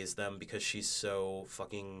betrays them because she's so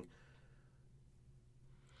fucking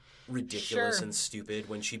ridiculous Sure. and stupid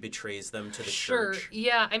when she betrays them to the Sure. church.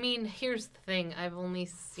 Yeah, I mean, here's the thing. I've only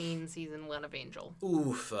seen season 1 of Angel.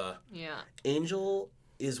 Oof. Yeah. Angel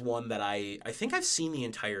is one that I think I've seen the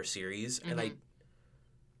entire series, and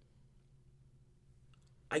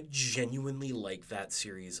I genuinely like that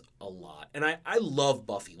series a lot. And I love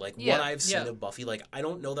Buffy. Like, Yeah, what I've seen yeah. of Buffy, like, I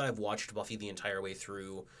don't know that I've watched Buffy the entire way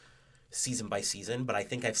through season by season, but I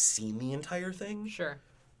think I've seen the entire thing. Sure.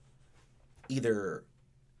 Either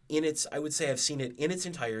I would say I've seen it in its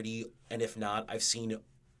entirety, and if not, I've seen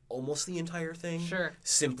almost the entire thing. Sure.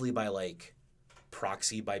 Simply by, like,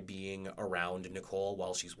 proxy by being around Nicole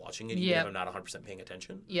while she's watching it, even Yep. if I'm not 100% paying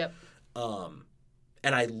attention. Yep.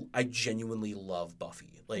 And I genuinely love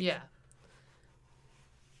Buffy. Like, Yeah.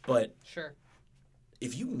 But Sure.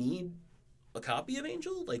 if you need a copy of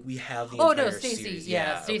Angel, like, we have the Oh entire no, Stacey. series.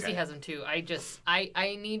 Yeah, Stacey okay. has them too.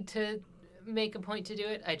 I need to make a point to do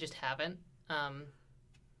it. I just haven't.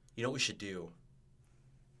 You know what we should do?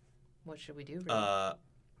 What should we do? Really?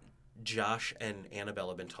 Josh and Annabelle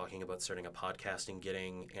have been talking about starting a podcast and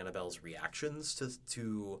getting Annabelle's reactions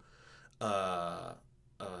to I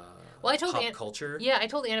told pop culture. Yeah, I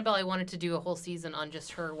told Annabelle I wanted to do a whole season on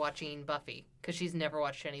just her watching Buffy because she's never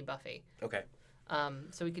watched any Buffy. Okay.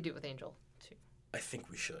 So we could do it with Angel too. I think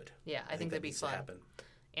we should. Yeah, I think that'd be needs to fun. happen.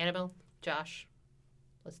 Annabelle, Josh,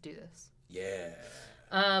 let's do this. Yeah.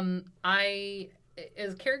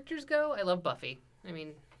 As characters go, I love Buffy. I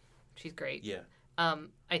mean, she's great. Yeah.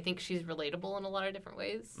 I think she's relatable in a lot of different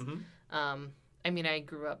ways. Mm-hmm. I mean, I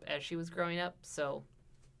grew up as she was growing up, so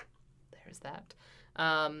there's that.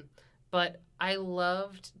 But I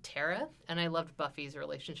loved Tara, and I loved Buffy's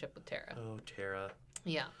relationship with Tara. Oh, Tara.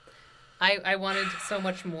 Yeah. I wanted so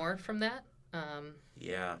much more from that.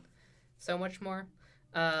 Yeah. So much more.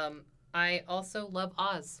 I also love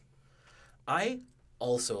Oz. I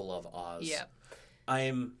also love Oz. Yeah.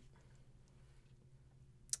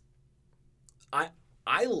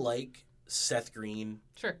 I like Seth Green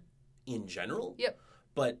Sure. in general. Yep.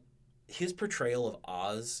 But his portrayal of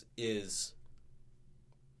Oz is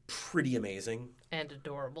pretty amazing. And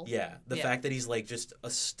adorable. Yeah. The Yeah. fact that he's like just a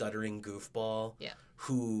stuttering goofball Yeah.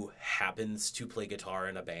 who happens to play guitar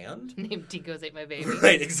in a band. Named Tico's Ate My Baby.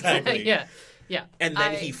 Right, exactly. Yeah. Yeah. And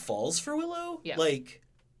then he falls for Willow. Yeah. Like,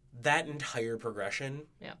 that entire progression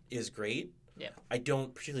Yeah. is great. Yeah. I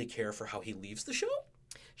don't particularly care for how he leaves the show,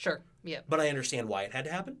 Sure. Yeah. but I understand why it had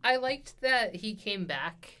to happen. I liked that he came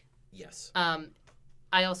back. Yes.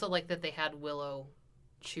 I also like that they had Willow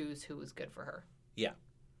choose who was good for her. Yeah.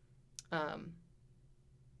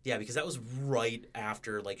 Yeah, because that was right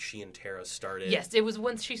after, like, she and Tara started. Yes, it was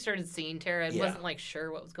once she started seeing Tara. I Yeah. wasn't, like,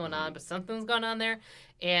 sure what was going on, but something was going on there.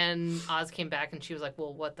 And Oz came back, and she was like,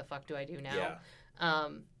 well, what the fuck do I do now? Yeah.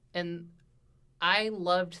 And I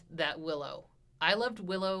loved that Willow. I loved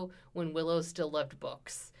Willow when Willow still loved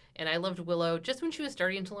books. And I loved Willow just when she was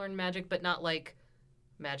starting to learn magic, but not like,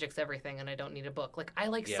 magic's everything and I don't need a book. Like, I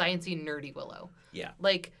like sciencey, nerdy Willow. Yeah.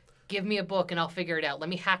 Like, give me a book and I'll figure it out. Let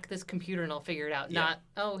me hack this computer and I'll figure it out. Yeah. Not,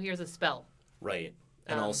 oh, here's a spell. Right.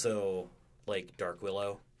 And also, like, Dark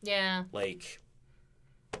Willow. Yeah. Like,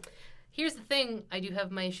 Here's the thing. I do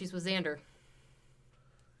have my issues with Xander.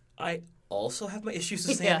 I also have my issues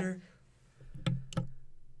with Yeah. Xander.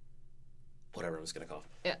 Whatever, I'm just going to cough.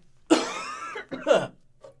 Yeah.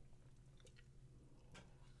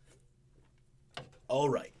 All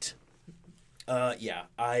right. Yeah,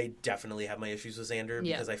 I definitely have my issues with Xander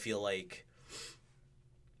because I feel like,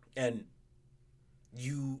 and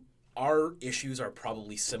our issues are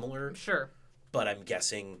probably similar, Sure. but I'm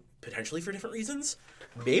guessing potentially for different reasons.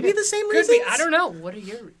 Maybe the same Could reasons. be. I don't know. What are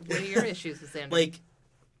your issues with Xander? Like,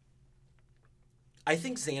 I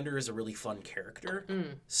think Xander is a really fun character,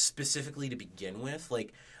 specifically to begin with.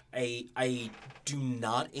 Like, I do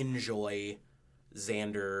not enjoy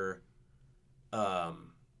Xander. How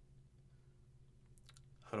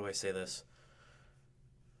do I say this?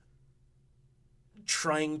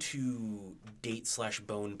 Trying to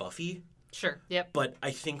date/bone Buffy. Sure. Yep. But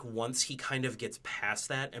I think once he kind of gets past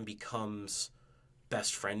that and becomes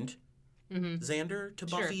best friend Xander to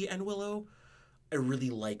Sure. Buffy and Willow, I really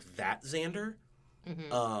like that Xander.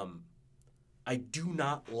 I do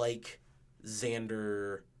not like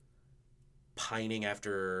Xander pining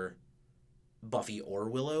after Buffy or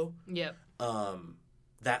Willow. Yep.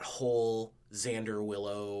 That whole Xander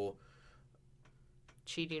Willow,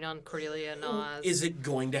 Cheating on Cordelia and Oz. is it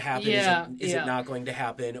going to happen? Yeah, Is yeah. it not going to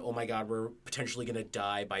happen? Oh my god, we're potentially going to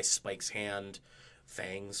die by Spike's hand,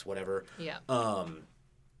 fangs, whatever. Yeah.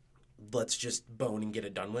 Let's just bone and get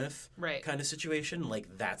it done with. Right. Kind of situation.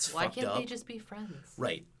 Like, that's Why fucked can't up. they just be friends?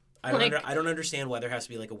 Right. I don't understand why there has to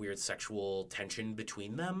be like a weird sexual tension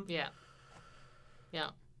between them. Yeah. Yeah.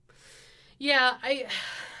 Yeah,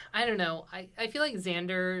 I don't know. I feel like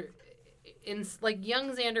Xander, like,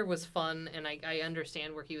 young Xander was fun, and I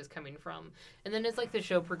understand where he was coming from. And then as, like, the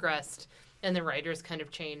show progressed and the writers kind of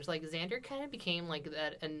changed, like, Xander kind of became, like,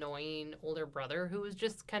 that annoying older brother who was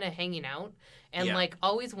just kind of hanging out and, like,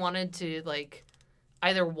 always wanted to, like,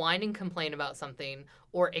 either whine and complain about something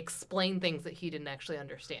or explain things that he didn't actually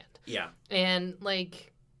understand. Yeah. And,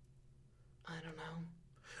 like, I don't know.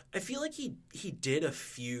 I feel like he did a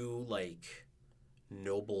few, like,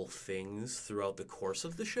 noble things throughout the course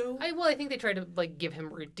of the show. I think they tried to like give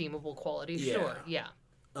him redeemable qualities. Yeah. Sure, yeah.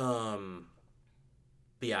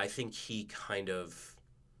 But yeah, I think he kind of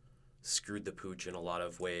screwed the pooch in a lot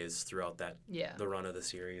of ways throughout the run of the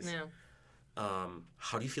series. Yeah.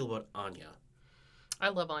 How do you feel about Anya? I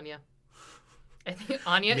love Anya. I think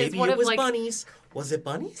Anya Maybe is one it of was like bunnies. Was it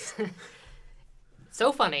bunnies?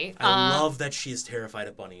 so funny. I love that she is terrified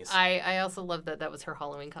of bunnies. I also love that was her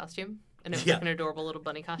Halloween costume. And it was like an adorable little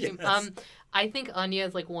bunny costume. Yes. I think Anya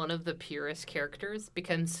is like one of the purest characters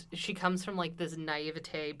because she comes from like this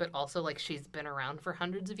naivete, but also like she's been around for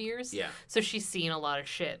hundreds of years. Yeah. So she's seen a lot of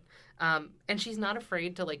shit. And she's not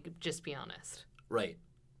afraid to like just be honest. Right.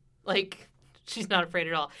 Like she's not afraid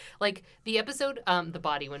at all. Like the episode, The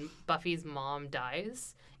Body, when Buffy's mom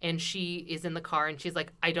dies and she is in the car and she's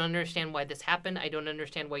like, I don't understand why this happened. I don't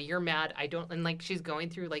understand why you're mad. And like she's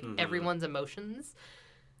going through like everyone's emotions.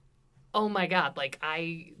 Oh my God. Like,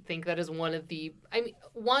 I think that is one of the, I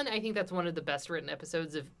think that's one of the best written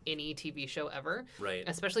episodes of any TV show ever. Right.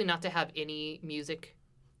 Especially not to have any music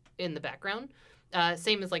in the background.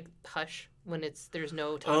 Same as like Hush, when there's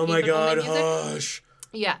no talking. Oh my but God, only music. Hush.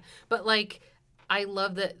 Yeah. But like, I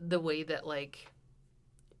love the way that like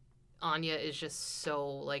Anya is just so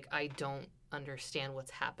like, I don't understand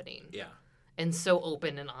what's happening. Yeah. And so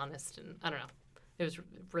open and honest. And I don't know. It was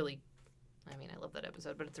really, I love that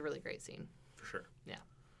episode, but it's a really great scene. For sure. Yeah.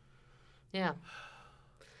 Yeah.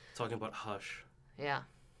 Talking about Hush. Yeah.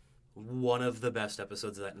 One of the best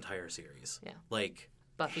episodes of that entire series. Yeah. Like,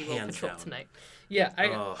 Buffy will hands patrol down. tonight. Yeah.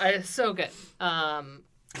 It's so good.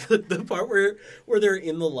 The part where they're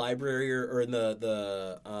in the library or in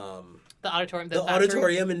the auditorium. The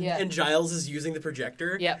auditorium and Giles is using the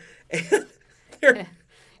projector. Yeah. And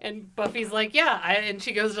and Buffy's like, yeah. and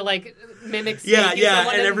she goes to like mimic. Yeah.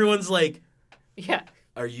 someone And everyone's like, yeah.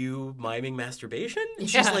 Are you miming masturbation?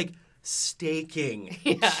 And Yeah. she's like, staking,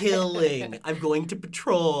 killing, I'm going to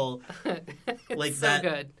patrol. Like so that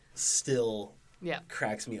good. Still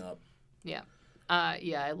cracks me up. Yeah.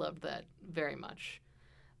 I loved that very much.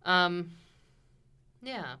 Yeah.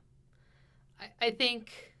 I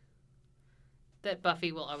think that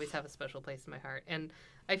Buffy will always have a special place in my heart. And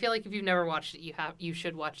I feel like if you've never watched it, you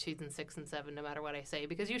should watch season 6 and 7, no matter what I say,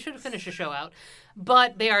 because you should finish the show out.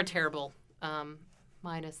 But they are terrible.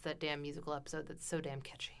 Minus that damn musical episode that's so damn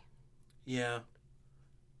catchy. Yeah.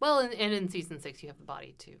 Well, and in season 6, you have The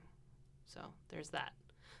Body, too. So there's that.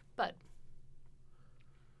 But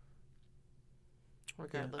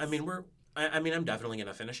regardless. Yeah. I'm definitely going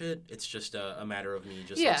to finish it. It's just a matter of me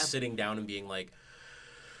just like, sitting down and being like,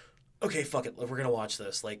 okay, fuck it. We're going to watch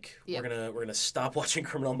this. Like, we're going to stop watching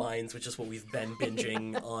Criminal Minds, which is what we've been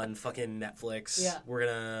binging on fucking Netflix. Yeah. We're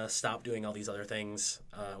going to stop doing all these other things.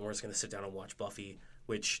 We're just going to sit down and watch Buffy,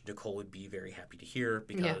 which Nicole would be very happy to hear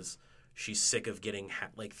because she's sick of getting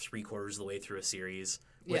like 3/4 of the way through a series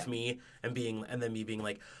with me and then me being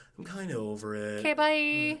like, I'm kind of over it. Okay,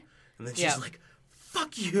 bye. And then she's like,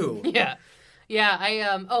 fuck you. Yeah.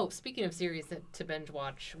 Yeah, speaking of series to binge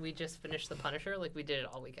watch, we just finished The Punisher. Like, we did it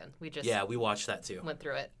all weekend. We watched that too. Went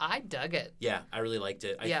through it. I dug it. Yeah, I really liked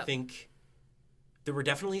it. I think there were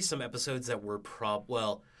definitely some episodes that were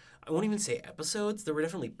I won't even say episodes. There were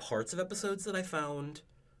definitely parts of episodes that I found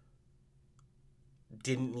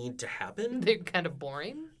didn't need to happen. They're kind of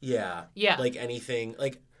boring. Yeah. Yeah. Like anything.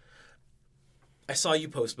 Like, I saw you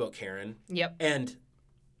post about Karen. Yep. And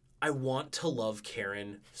I want to love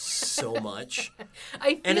Karen so much.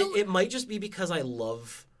 And it might just be because I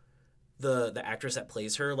love the actress that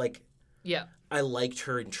plays her. Like, I liked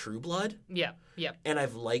her in True Blood. Yeah. And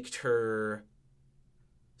I've liked her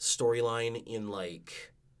storyline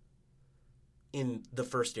in the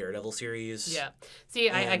first Daredevil series. Yeah.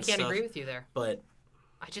 See, I can't agree with you there. But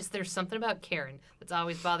there's something about Karen that's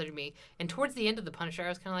always bothered me. And towards the end of The Punisher, I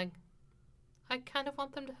was kind of like, I kind of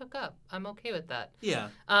want them to hook up. I'm okay with that. Yeah.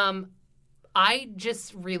 I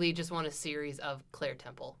just really just want a series of Claire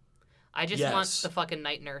Temple. I just want the fucking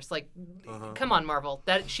night nurse. Like, come on, Marvel.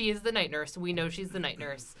 That she is the night nurse. We know she's the night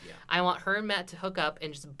nurse. Yeah. I want her and Matt to hook up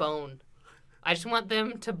and just bone. I just want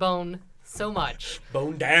them to bone so much.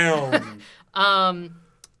 Bone down.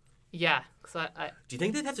 Yeah. So I do you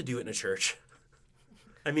think they'd have to do it in a church?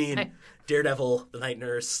 I mean, Daredevil, the night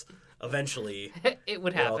nurse, eventually it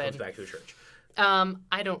would happen. happen. It all comes back to a church.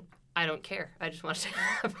 I don't care. I just want it to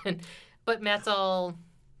happen. But Matt's all,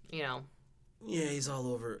 Yeah, he's all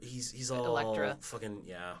over. He's all Elektra. Fucking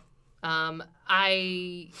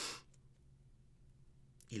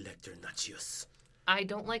Electra Nachios. I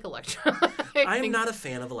don't like Elektra. I'm not a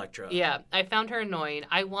fan of Elektra. Yeah, I found her annoying.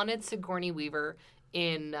 I wanted Sigourney Weaver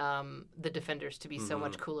in The Defenders to be so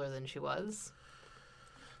much cooler than she was.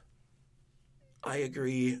 I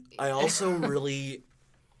agree. I also really.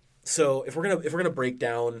 So if we're gonna break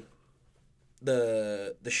down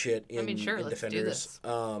the shit in, sure, in let's do Defenders,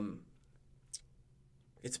 this.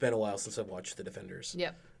 it's been a while since I've watched the Defenders.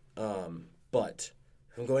 Yep. But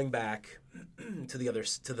if I'm going back to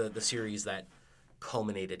the series that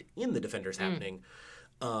culminated in the Defenders happening,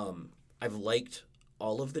 I've liked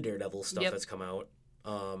all of the Daredevil stuff that's come out.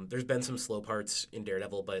 There's been some slow parts in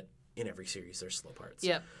Daredevil, but in every series there's slow parts.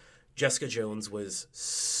 Yep. Jessica Jones was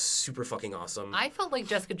super fucking awesome. I felt like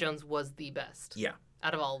Jessica Jones was the best. Yeah.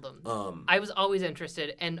 Out of all of them. I was always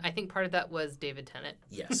interested, and I think part of that was David Tennant.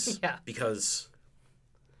 Yes. Yeah. Because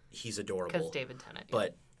he's adorable. Because David Tennant. Yeah.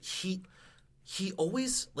 But he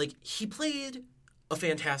always, like, he played a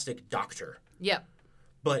fantastic doctor. Yeah.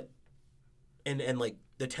 But, and like,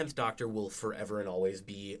 the 10th Doctor will forever and always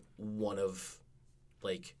be one of,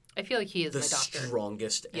 like... I feel like he is the my doctor.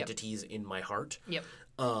 strongest entities in my heart. Yep.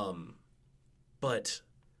 But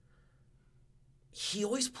he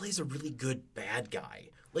always plays a really good bad guy.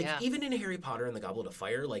 Like, even in Harry Potter and the Goblet of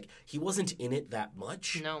Fire, like, he wasn't in it that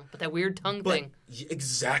much. No, but that weird tongue thing.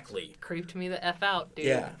 Exactly. Creeped me the F out, dude.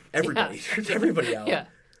 Yeah, everybody. Creeped everybody out. Yeah.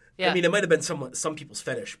 Yeah. I mean, it might have been some people's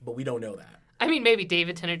fetish, but we don't know that. I mean, maybe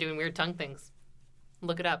David Tennant doing weird tongue things.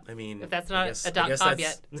 Look it up. I mean, if that's not a .com .com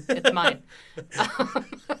yet, it's mine.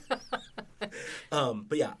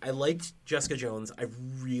 But yeah, I liked Jessica Jones. I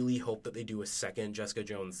really hope that they do a second Jessica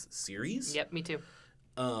Jones series. Yep, me too.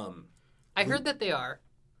 I heard that they are.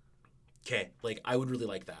 Okay, like, I would really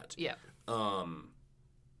like that. Yeah.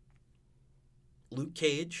 Luke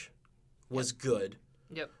Cage was good.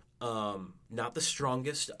 Yep. Not the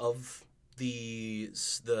strongest of the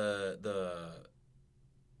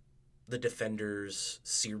Defenders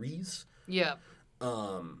series. Yeah.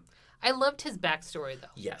 I loved his backstory, though.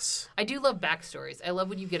 Yes. I do love backstories. I love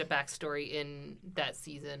when you get a backstory in that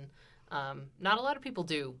season. Not a lot of people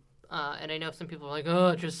do. And I know some people are like, oh,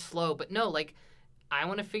 it's just slow. But no, like, I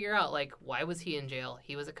want to figure out, like, why was he in jail?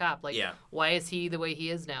 He was a cop. Like, why is he the way he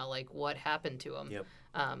is now? Like, what happened to him? Yep.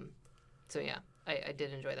 So, yeah, I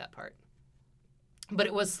did enjoy that part. But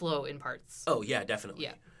it was slow in parts. Oh, yeah, definitely.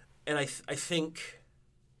 Yeah. And I think...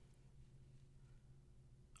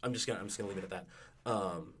 I'm just gonna leave it at that.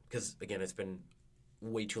 Because, again, it's been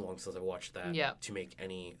way too long since I watched that to make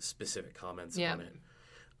any specific comments on it.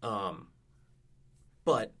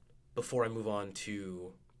 But before I move on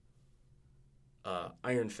to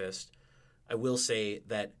Iron Fist, I will say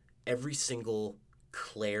that every single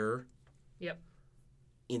Claire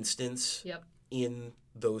instance in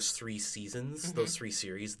those 3 seasons, those 3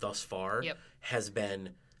 series thus far, has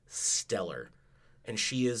been stellar. And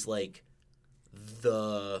she is, like,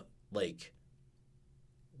 the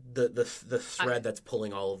thread that's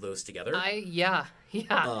pulling all of those together. And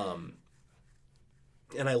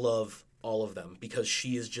I love all of them because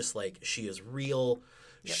she is just, like, she is real.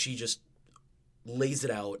 She just lays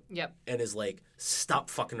it out and is like, stop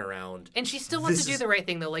fucking around. And she still wants to do the right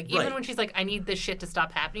thing, though. Like, even when she's like, I need this shit to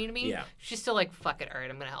stop happening to me, she's still like, fuck it, all right,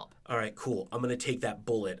 I'm gonna help. All right, cool. I'm gonna take that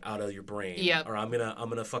bullet out of your brain. Or I'm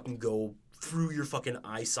gonna fucking go through your fucking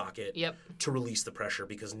eye socket to release the pressure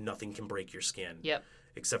because nothing can break your skin.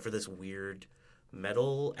 Except for this weird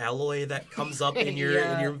metal alloy that comes up in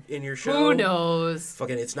your show. Who knows?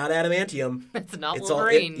 Fucking, it's not adamantium. It's not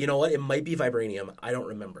Wolverine. You know what? It might be vibranium. I don't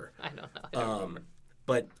remember. I don't know.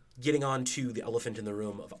 But getting on to the elephant in the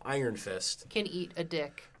room of Iron Fist. Can eat a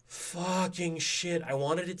dick. Fucking shit. I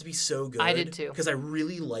wanted it to be so good. I did too. Because I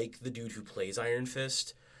really like the dude who plays Iron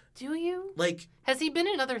Fist. Do you? Like, has he been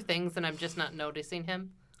in other things and I'm just not noticing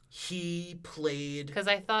him? He played... Because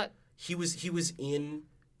I thought... He was in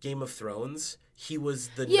Game of Thrones. He was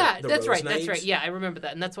the the Rose right. Knight. That's right. Yeah, I remember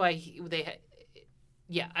that, and that's why I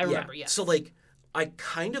remember. Yeah. So, like, I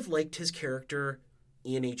kind of liked his character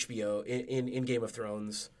in HBO in Game of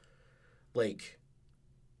Thrones. Like,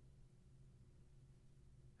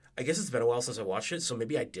 I guess it's been a while since I watched it, so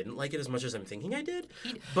maybe I didn't like it as much as I'm thinking I did.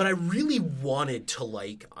 But I really wanted to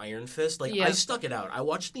like Iron Fist. Like, I stuck it out. I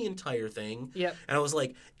watched the entire thing, and I was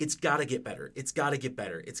like, it's got to get better. It's got to get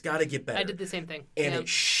better. It's got to get better. I did the same thing. And it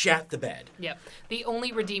shat the bed. Yeah. The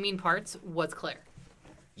only redeeming parts was Claire.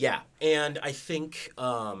 Yeah. And I think,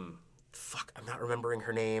 I'm not remembering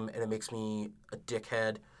her name, and it makes me a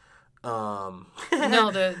dickhead. No,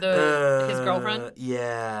 his girlfriend.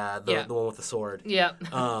 The one with the sword. Yeah.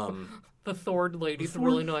 The Thord lady's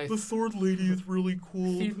really nice. The Thord lady is really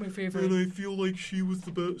cool. She's my favorite. And I feel like she was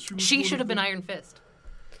the best. She should have been Iron Fist.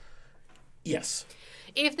 Yes.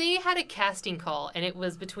 If they had a casting call and it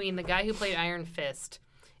was between the guy who played Iron Fist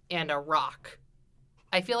and a Rock,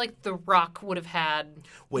 I feel like The Rock would have had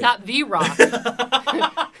Wait. not The Rock.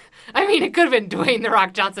 I mean, it could have been Dwayne The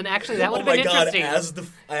Rock Johnson. Actually, that would have been interesting.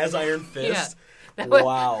 As Iron Fist. Yeah.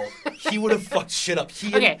 Wow, he would have fucked shit up.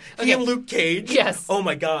 He and Luke Cage. Yes. Oh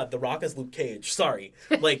my God, The Rock as Luke Cage. Sorry,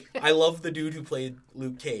 like I love the dude who played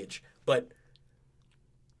Luke Cage, but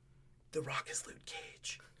The Rock as Luke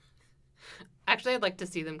Cage. Actually, I'd like to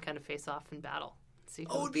see them kind of face off in battle. See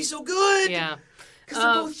Oh, it'd be so good. Yeah, because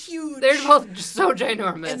they're both huge. They're both so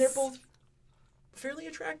ginormous, and they're both fairly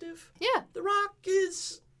attractive. Yeah, The Rock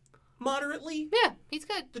is moderately. Yeah, he's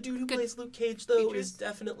got The dude who good plays Luke Cage, though, features. is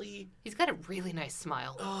definitely... He's got a really nice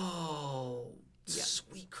smile. Oh, Yeah.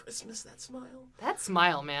 sweet Christmas, that smile. That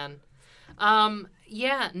smile, man.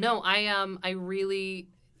 Yeah, no, I really...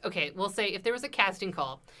 Okay, we'll say if there was a casting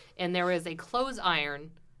call and there was a clothes iron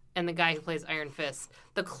and the guy who plays Iron Fist,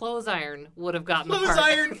 the clothes iron would have gotten the Close part.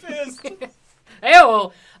 Iron Fist!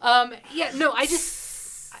 Ew. Yeah, no, I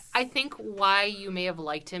think why you may have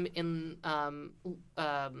liked him in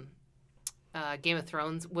Game of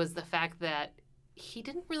Thrones was the fact that he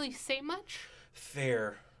didn't really say much.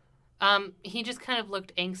 Fair. He just kind of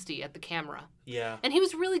looked angsty at the camera. Yeah. And he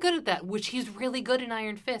was really good at that, which he's really good in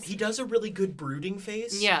Iron Fist. He does a really good brooding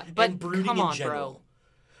face. Yeah, but and brooding come on, in general. bro.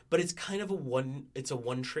 But it's kind of a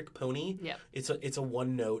one-trick pony. Yeah. It's a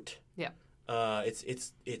one note. Yeah.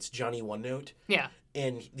 It's Johnny One Note. Yeah.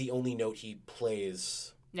 And the only note he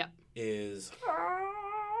plays Yeah. is...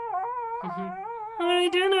 What are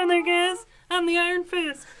you doing over there, guys? I'm the Iron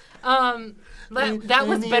Fist. That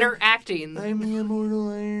was better acting. I'm the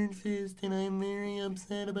immortal Iron Fist, and I'm very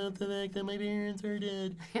upset about the fact that my parents are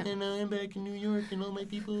dead. And now I'm back in New York, and all my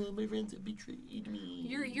people and my friends have betrayed me.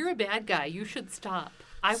 You're a bad guy. You should stop.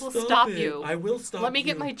 I will Stop stop it. you. I will stop Let me you.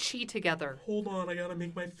 get my chi together. Hold on, I gotta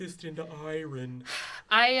make my fist into iron.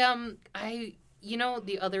 You know,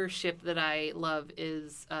 the other ship that I love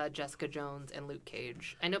is Jessica Jones and Luke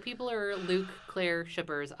Cage. I know people are Luke, Claire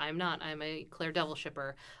shippers. I'm not. I'm a Claire Devil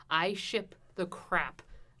shipper. I ship the crap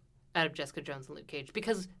out of Jessica Jones and Luke Cage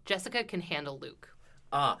because Jessica can handle Luke.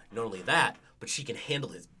 Not only that, but she can handle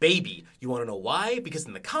his baby. You want to know why? Because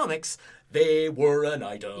in the comics, they were an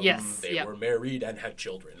item. Yes, They were married and had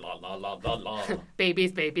children. La, la, la, la, la.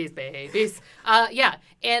 Babies, babies, babies. Yeah.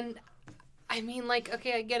 And I mean, like,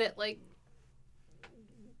 okay, I get it. Like,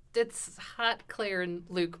 it's hot Claire and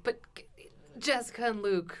Luke, but Jessica and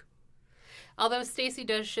Luke. Although Stacy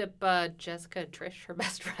does ship Jessica and Trish, her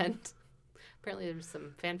best friend. Apparently there's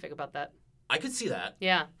some fanfic about that. I could see that.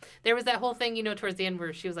 Yeah. There was that whole thing, you know, towards the end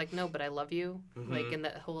where she was like, no, but I love you. Mm-hmm. Like, in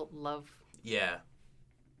that whole love Yeah.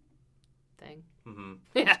 thing. Mm-hmm.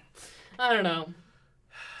 Yeah. I don't know.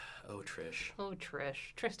 Oh, Trish. Oh,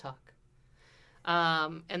 Trish. Trish talk.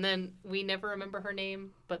 And then we never remember her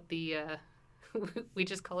name, but the... we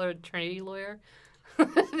just call her a Trinity lawyer.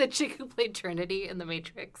 The chick who played Trinity in The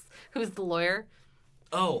Matrix, who's the lawyer.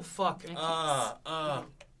 Oh, fuck.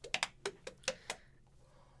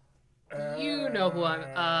 You know who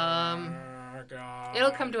I'm...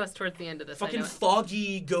 It'll come to us towards the end of this. Fucking I know it.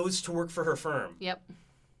 Foggy goes to work for her firm. Yep.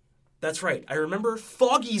 That's right. I remember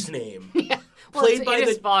Foggy's name. Yeah. Well, Played by it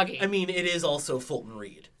is Foggy. I mean, it is also Fulton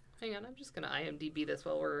Reed. Hang on, I'm just gonna IMDb this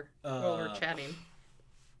while we're chatting.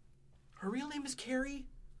 Her real name is Carrie?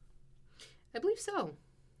 I believe so.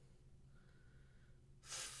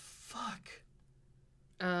 Fuck.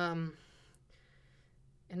 And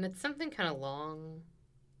it's something kind of long.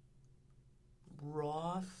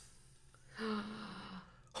 Roth?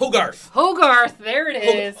 Hogarth. Hogarth, there it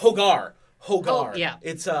is. Hogar. Oh, yeah.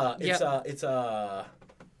 It's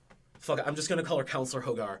fuck, I'm just gonna call her Counselor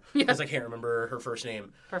Hogar Yeah. because I can't remember her first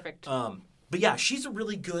name. Perfect. But yeah, she's a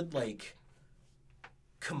really good like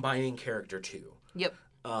combining character too. Yep.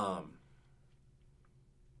 And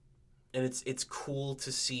it's cool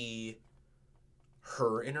to see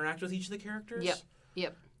her interact with each of the characters.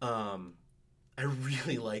 Yep. I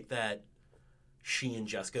really like that she and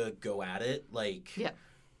Jessica go at it. Like, Yep.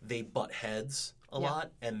 they butt heads a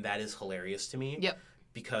lot, and that is hilarious to me. Yep.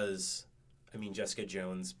 Because, I mean, Jessica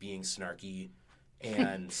Jones being snarky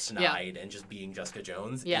and snide and just being Jessica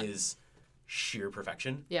Jones is sheer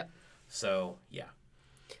perfection. Yep. So, yeah.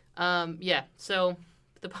 Yeah. So,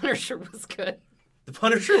 The Punisher was good. The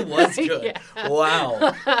Punisher was good. Yeah.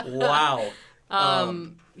 Wow. Wow.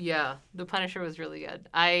 Yeah, The Punisher was really good.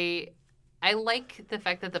 I like the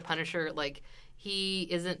fact that The Punisher, like, he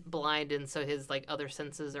isn't blind, and so his, like, other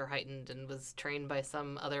senses are heightened and was trained by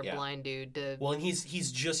some other blind dude to... Well, and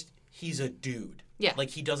he's a dude. Yeah. Like,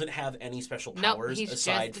 he doesn't have any special Nope, powers he's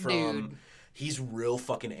aside just a from... dude. He's real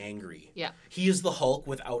fucking angry. Yeah. He is the Hulk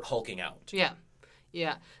without hulking out. Yeah.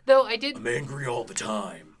 Yeah. Though I did... I'm angry all the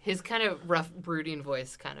time. His kind of rough, brooding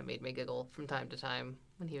voice kind of made me giggle from time to time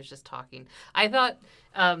when he was just talking. I thought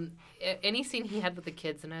any scene he had with the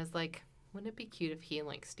kids, and I was like, wouldn't it be cute if he and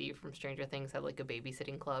like Steve from Stranger Things had like a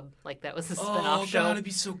babysitting club? Like that was a spin-off show. Oh god, it'd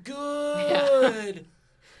be so good. Yeah.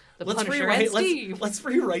 The Punisher and Steve. Let's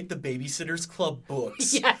rewrite the Babysitters Club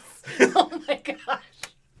books. Yes. Oh my gosh.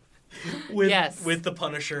 With the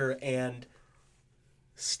Punisher and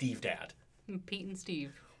Steve Dad. Pete and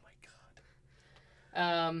Steve. Oh my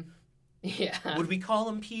god. Yeah. Would we call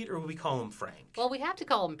him Pete or would we call him Frank? Well, we have to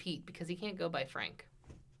call him Pete because he can't go by Frank.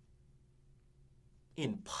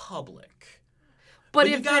 In public. But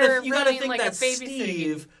you if gotta you're running think like that a babysitting...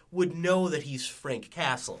 Steve would know that he's Frank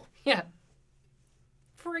Castle. Yeah.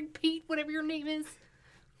 Frank, Pete, whatever your name is.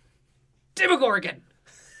 Demogorgon.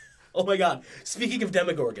 Oh my god. Speaking of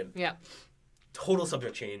Demogorgon. Yeah. Total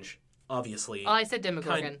subject change, obviously. Oh, I said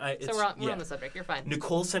Demogorgon. So we're on the subject. You're fine.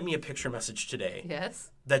 Nicole sent me a picture message today.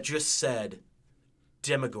 Yes. That just said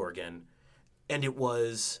Demogorgon. And it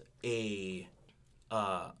was a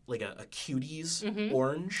cuties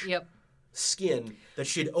orange skin that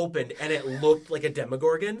she'd opened, and it looked like a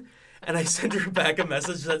Demogorgon. And I sent her back a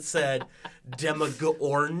message that said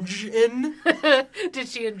Demogorgon. Did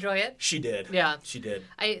she enjoy it? She did. Yeah. She did.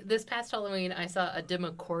 This past Halloween, I saw a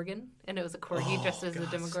Demogorgon, and it was a corgi dressed as a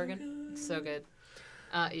Demogorgon. So good.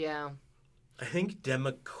 Yeah. I think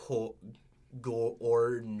Demogorgon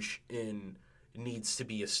needs to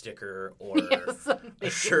be a sticker or a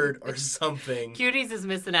shirt or something. Cuties is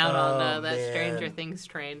missing out on that Stranger Things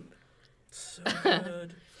train. So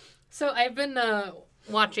good. So I've been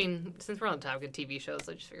watching, since we're on the topic of TV shows,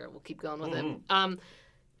 I just figure we'll keep going with it.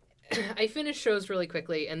 I finish shows really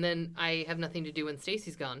quickly, and then I have nothing to do when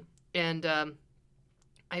Stacy's gone. And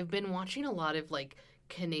I've been watching a lot of like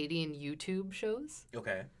Canadian YouTube shows.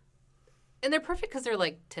 Okay. And they're perfect because they're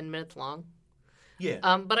like 10 minutes long.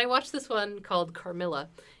 Yeah. But I watched this one called Carmilla,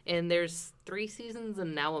 and there's 3 seasons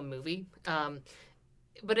and now a movie.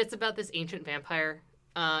 But it's about this ancient vampire,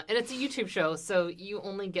 and it's a YouTube show, so you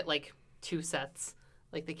only get like 2 sets.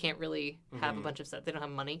 Like they can't really have a bunch of sets. They don't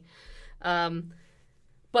have money.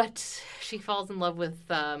 But she falls in love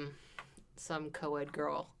with some co-ed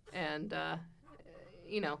girl, and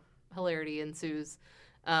hilarity ensues.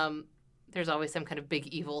 There's always some kind of big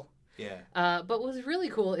evil. Yeah. But what's really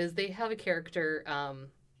cool is they have a character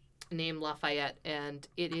named Lafayette, and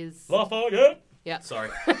it is... Lafayette? Yeah. Sorry.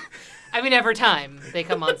 I mean, every time they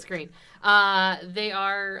come on screen. They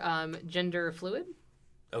are gender fluid.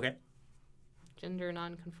 Okay. Gender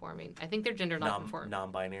non-conforming. I think they're gender non-conforming.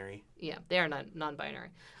 Non-binary. Yeah, they are non-binary.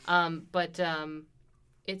 But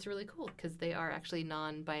it's really cool because they are actually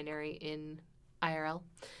non-binary in IRL.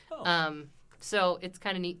 Oh. So it's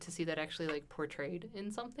kind of neat to see that actually like portrayed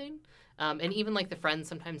in something. And even like the friends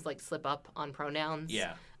sometimes like slip up on pronouns.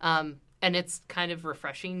 Yeah. And it's kind of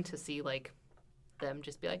refreshing to see like them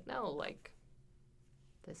just be like, no, like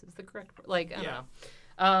this is the correct word. Like, I don't know.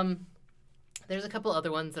 There's a couple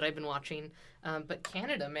other ones that I've been watching. But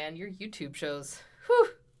Canada, man, your YouTube shows. Whew.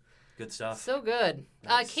 Good stuff. So good.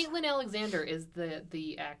 Nice. Caitlin Alexander is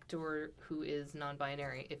the actor who is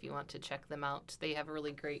non-binary, if you want to check them out. They have a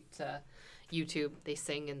really great YouTube. They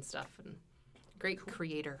sing and stuff. And great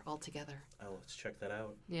creator altogether. Oh, let's check that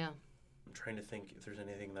out. Yeah. I'm trying to think if there's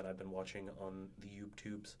anything that I've been watching on the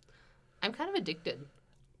YouTubes. I'm kind of addicted.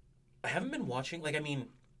 I haven't been watching,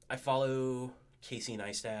 I follow Casey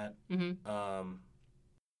Neistat. Mm-hmm.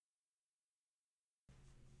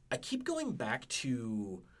 I keep going back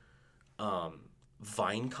to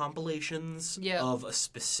Vine compilations of a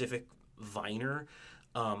specific Viner.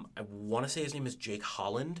 I want to say his name is Jake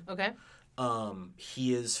Holland. Okay.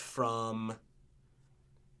 He is from,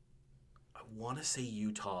 I want to say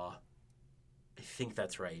Utah. I think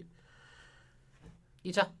that's right.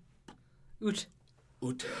 Utah. Oot.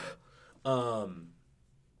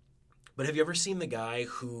 But have you ever seen the guy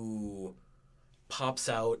who pops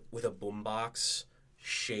out with a boombox,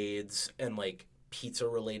 shades, and like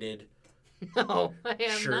pizza-related No, I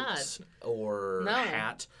am shirts not. or No.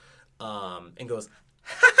 hat, and goes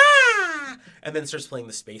ha ha, and then starts playing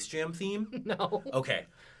the Space Jam theme? No. Okay,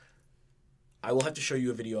 I will have to show you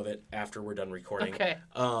a video of it after we're done recording. Okay.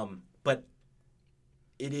 But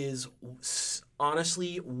it is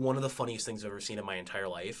honestly one of the funniest things I've ever seen in my entire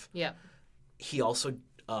life. Yeah. He also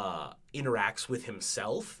interacts with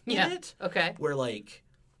himself in it. Okay. Where, like,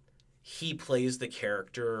 he plays the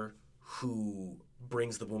character who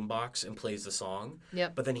brings the boombox and plays the song.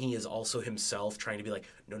 Yep. But then he is also himself trying to be like,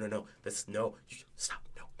 no, stop,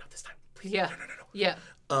 no, not this time. Please, Yeah. no. Yeah.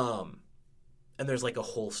 And there's like a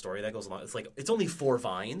whole story that goes along. It's like it's only 4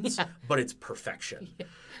 vines, but it's perfection. Yeah.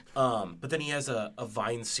 But then he has a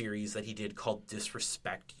Vine series that he did called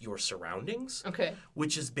Disrespect Your Surroundings. Okay.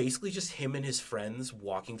 Which is basically just him and his friends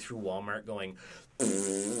walking through Walmart going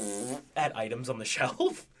at items on the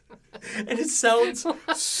shelf. And it sounds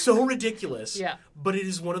so ridiculous. Yeah. But it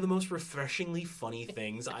is one of the most refreshingly funny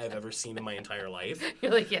things I have ever seen in my entire life.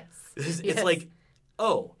 You're like, yes. It's like,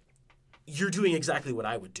 oh, you're doing exactly what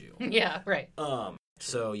I would do. Yeah, right.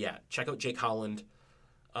 So yeah, check out Jake Holland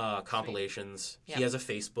compilations. Yep. He has a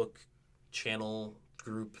Facebook channel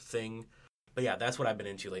group thing. But yeah, that's what I've been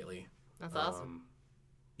into lately. That's awesome.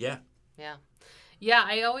 Yeah. Yeah. Yeah,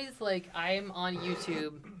 I always I'm on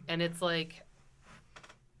YouTube and it's like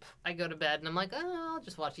I go to bed and I'm like, oh, I'll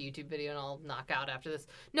just watch a YouTube video and I'll knock out after this.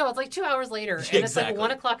 No, it's like 2 hours later and it's like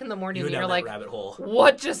 1 o'clock in the morning and you're like, rabbit hole.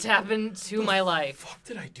 What just happened to my life? What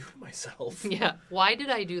the fuck did I do to myself? Yeah. Why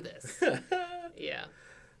did I do this? Yeah.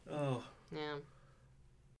 Oh. Yeah.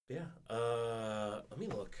 Yeah. Let me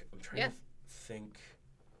look. I'm trying to think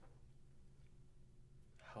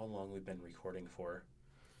how long we've been recording for.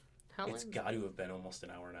 It's got to have been almost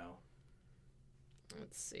an hour now.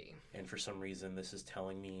 Let's see. And for some reason, this is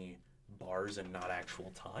telling me bars and not actual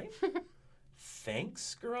time.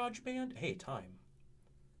 Thanks, GarageBand. Hey, time.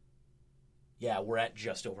 Yeah, we're at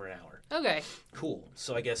just over an hour. Okay. Cool.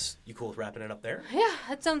 So I guess you cool with wrapping it up there? Yeah,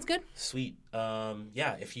 that sounds good. Sweet.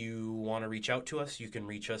 Yeah, if you want to reach out to us, you can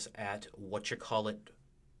reach us at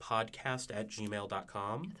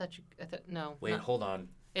whatchacallitpodcast@gmail.com. No. Wait, hold on.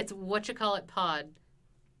 It's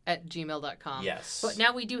whatchacallitpod@gmail.com. Yes. But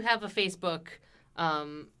now we do have a Facebook,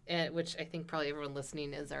 which I think probably everyone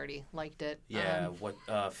listening has already liked it. Yeah,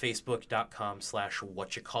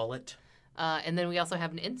 facebook.com/whatchacallit. And then we also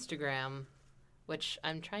have an Instagram, which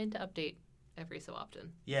I'm trying to update every so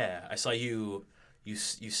often. Yeah, I saw you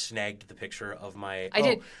snagged the picture of my... I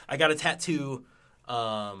did. I got a tattoo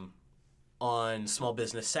on Small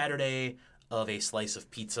Business Saturday of a slice of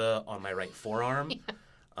pizza on my right forearm. Yeah.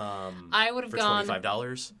 I would have gone for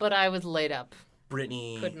 $25. But I was laid up.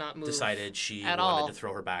 Brittany could not move decided she at wanted all. to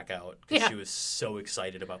throw her back out because she was so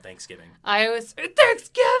excited about Thanksgiving. I was...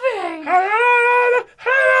 Thanksgiving!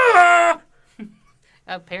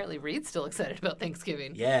 Apparently Reed's still excited about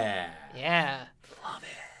Thanksgiving. Yeah. Yeah. Love it.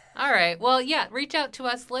 All right. Well, yeah, reach out to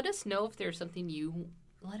us. Let us know if there's something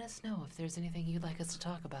let us know if there's anything you'd like us to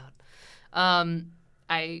talk about.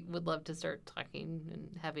 I would love to start talking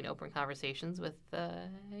and having open conversations with,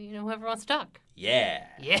 whoever wants to talk. Yeah.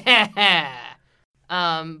 Yeah.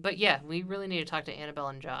 But yeah, we really need to talk to Annabelle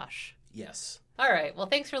and Josh. Yes. All right. Well,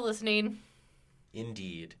 thanks for listening.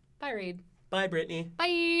 Indeed. Bye, Reed. Bye, Brittany.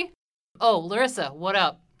 Bye. Oh, Larissa, what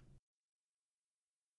up?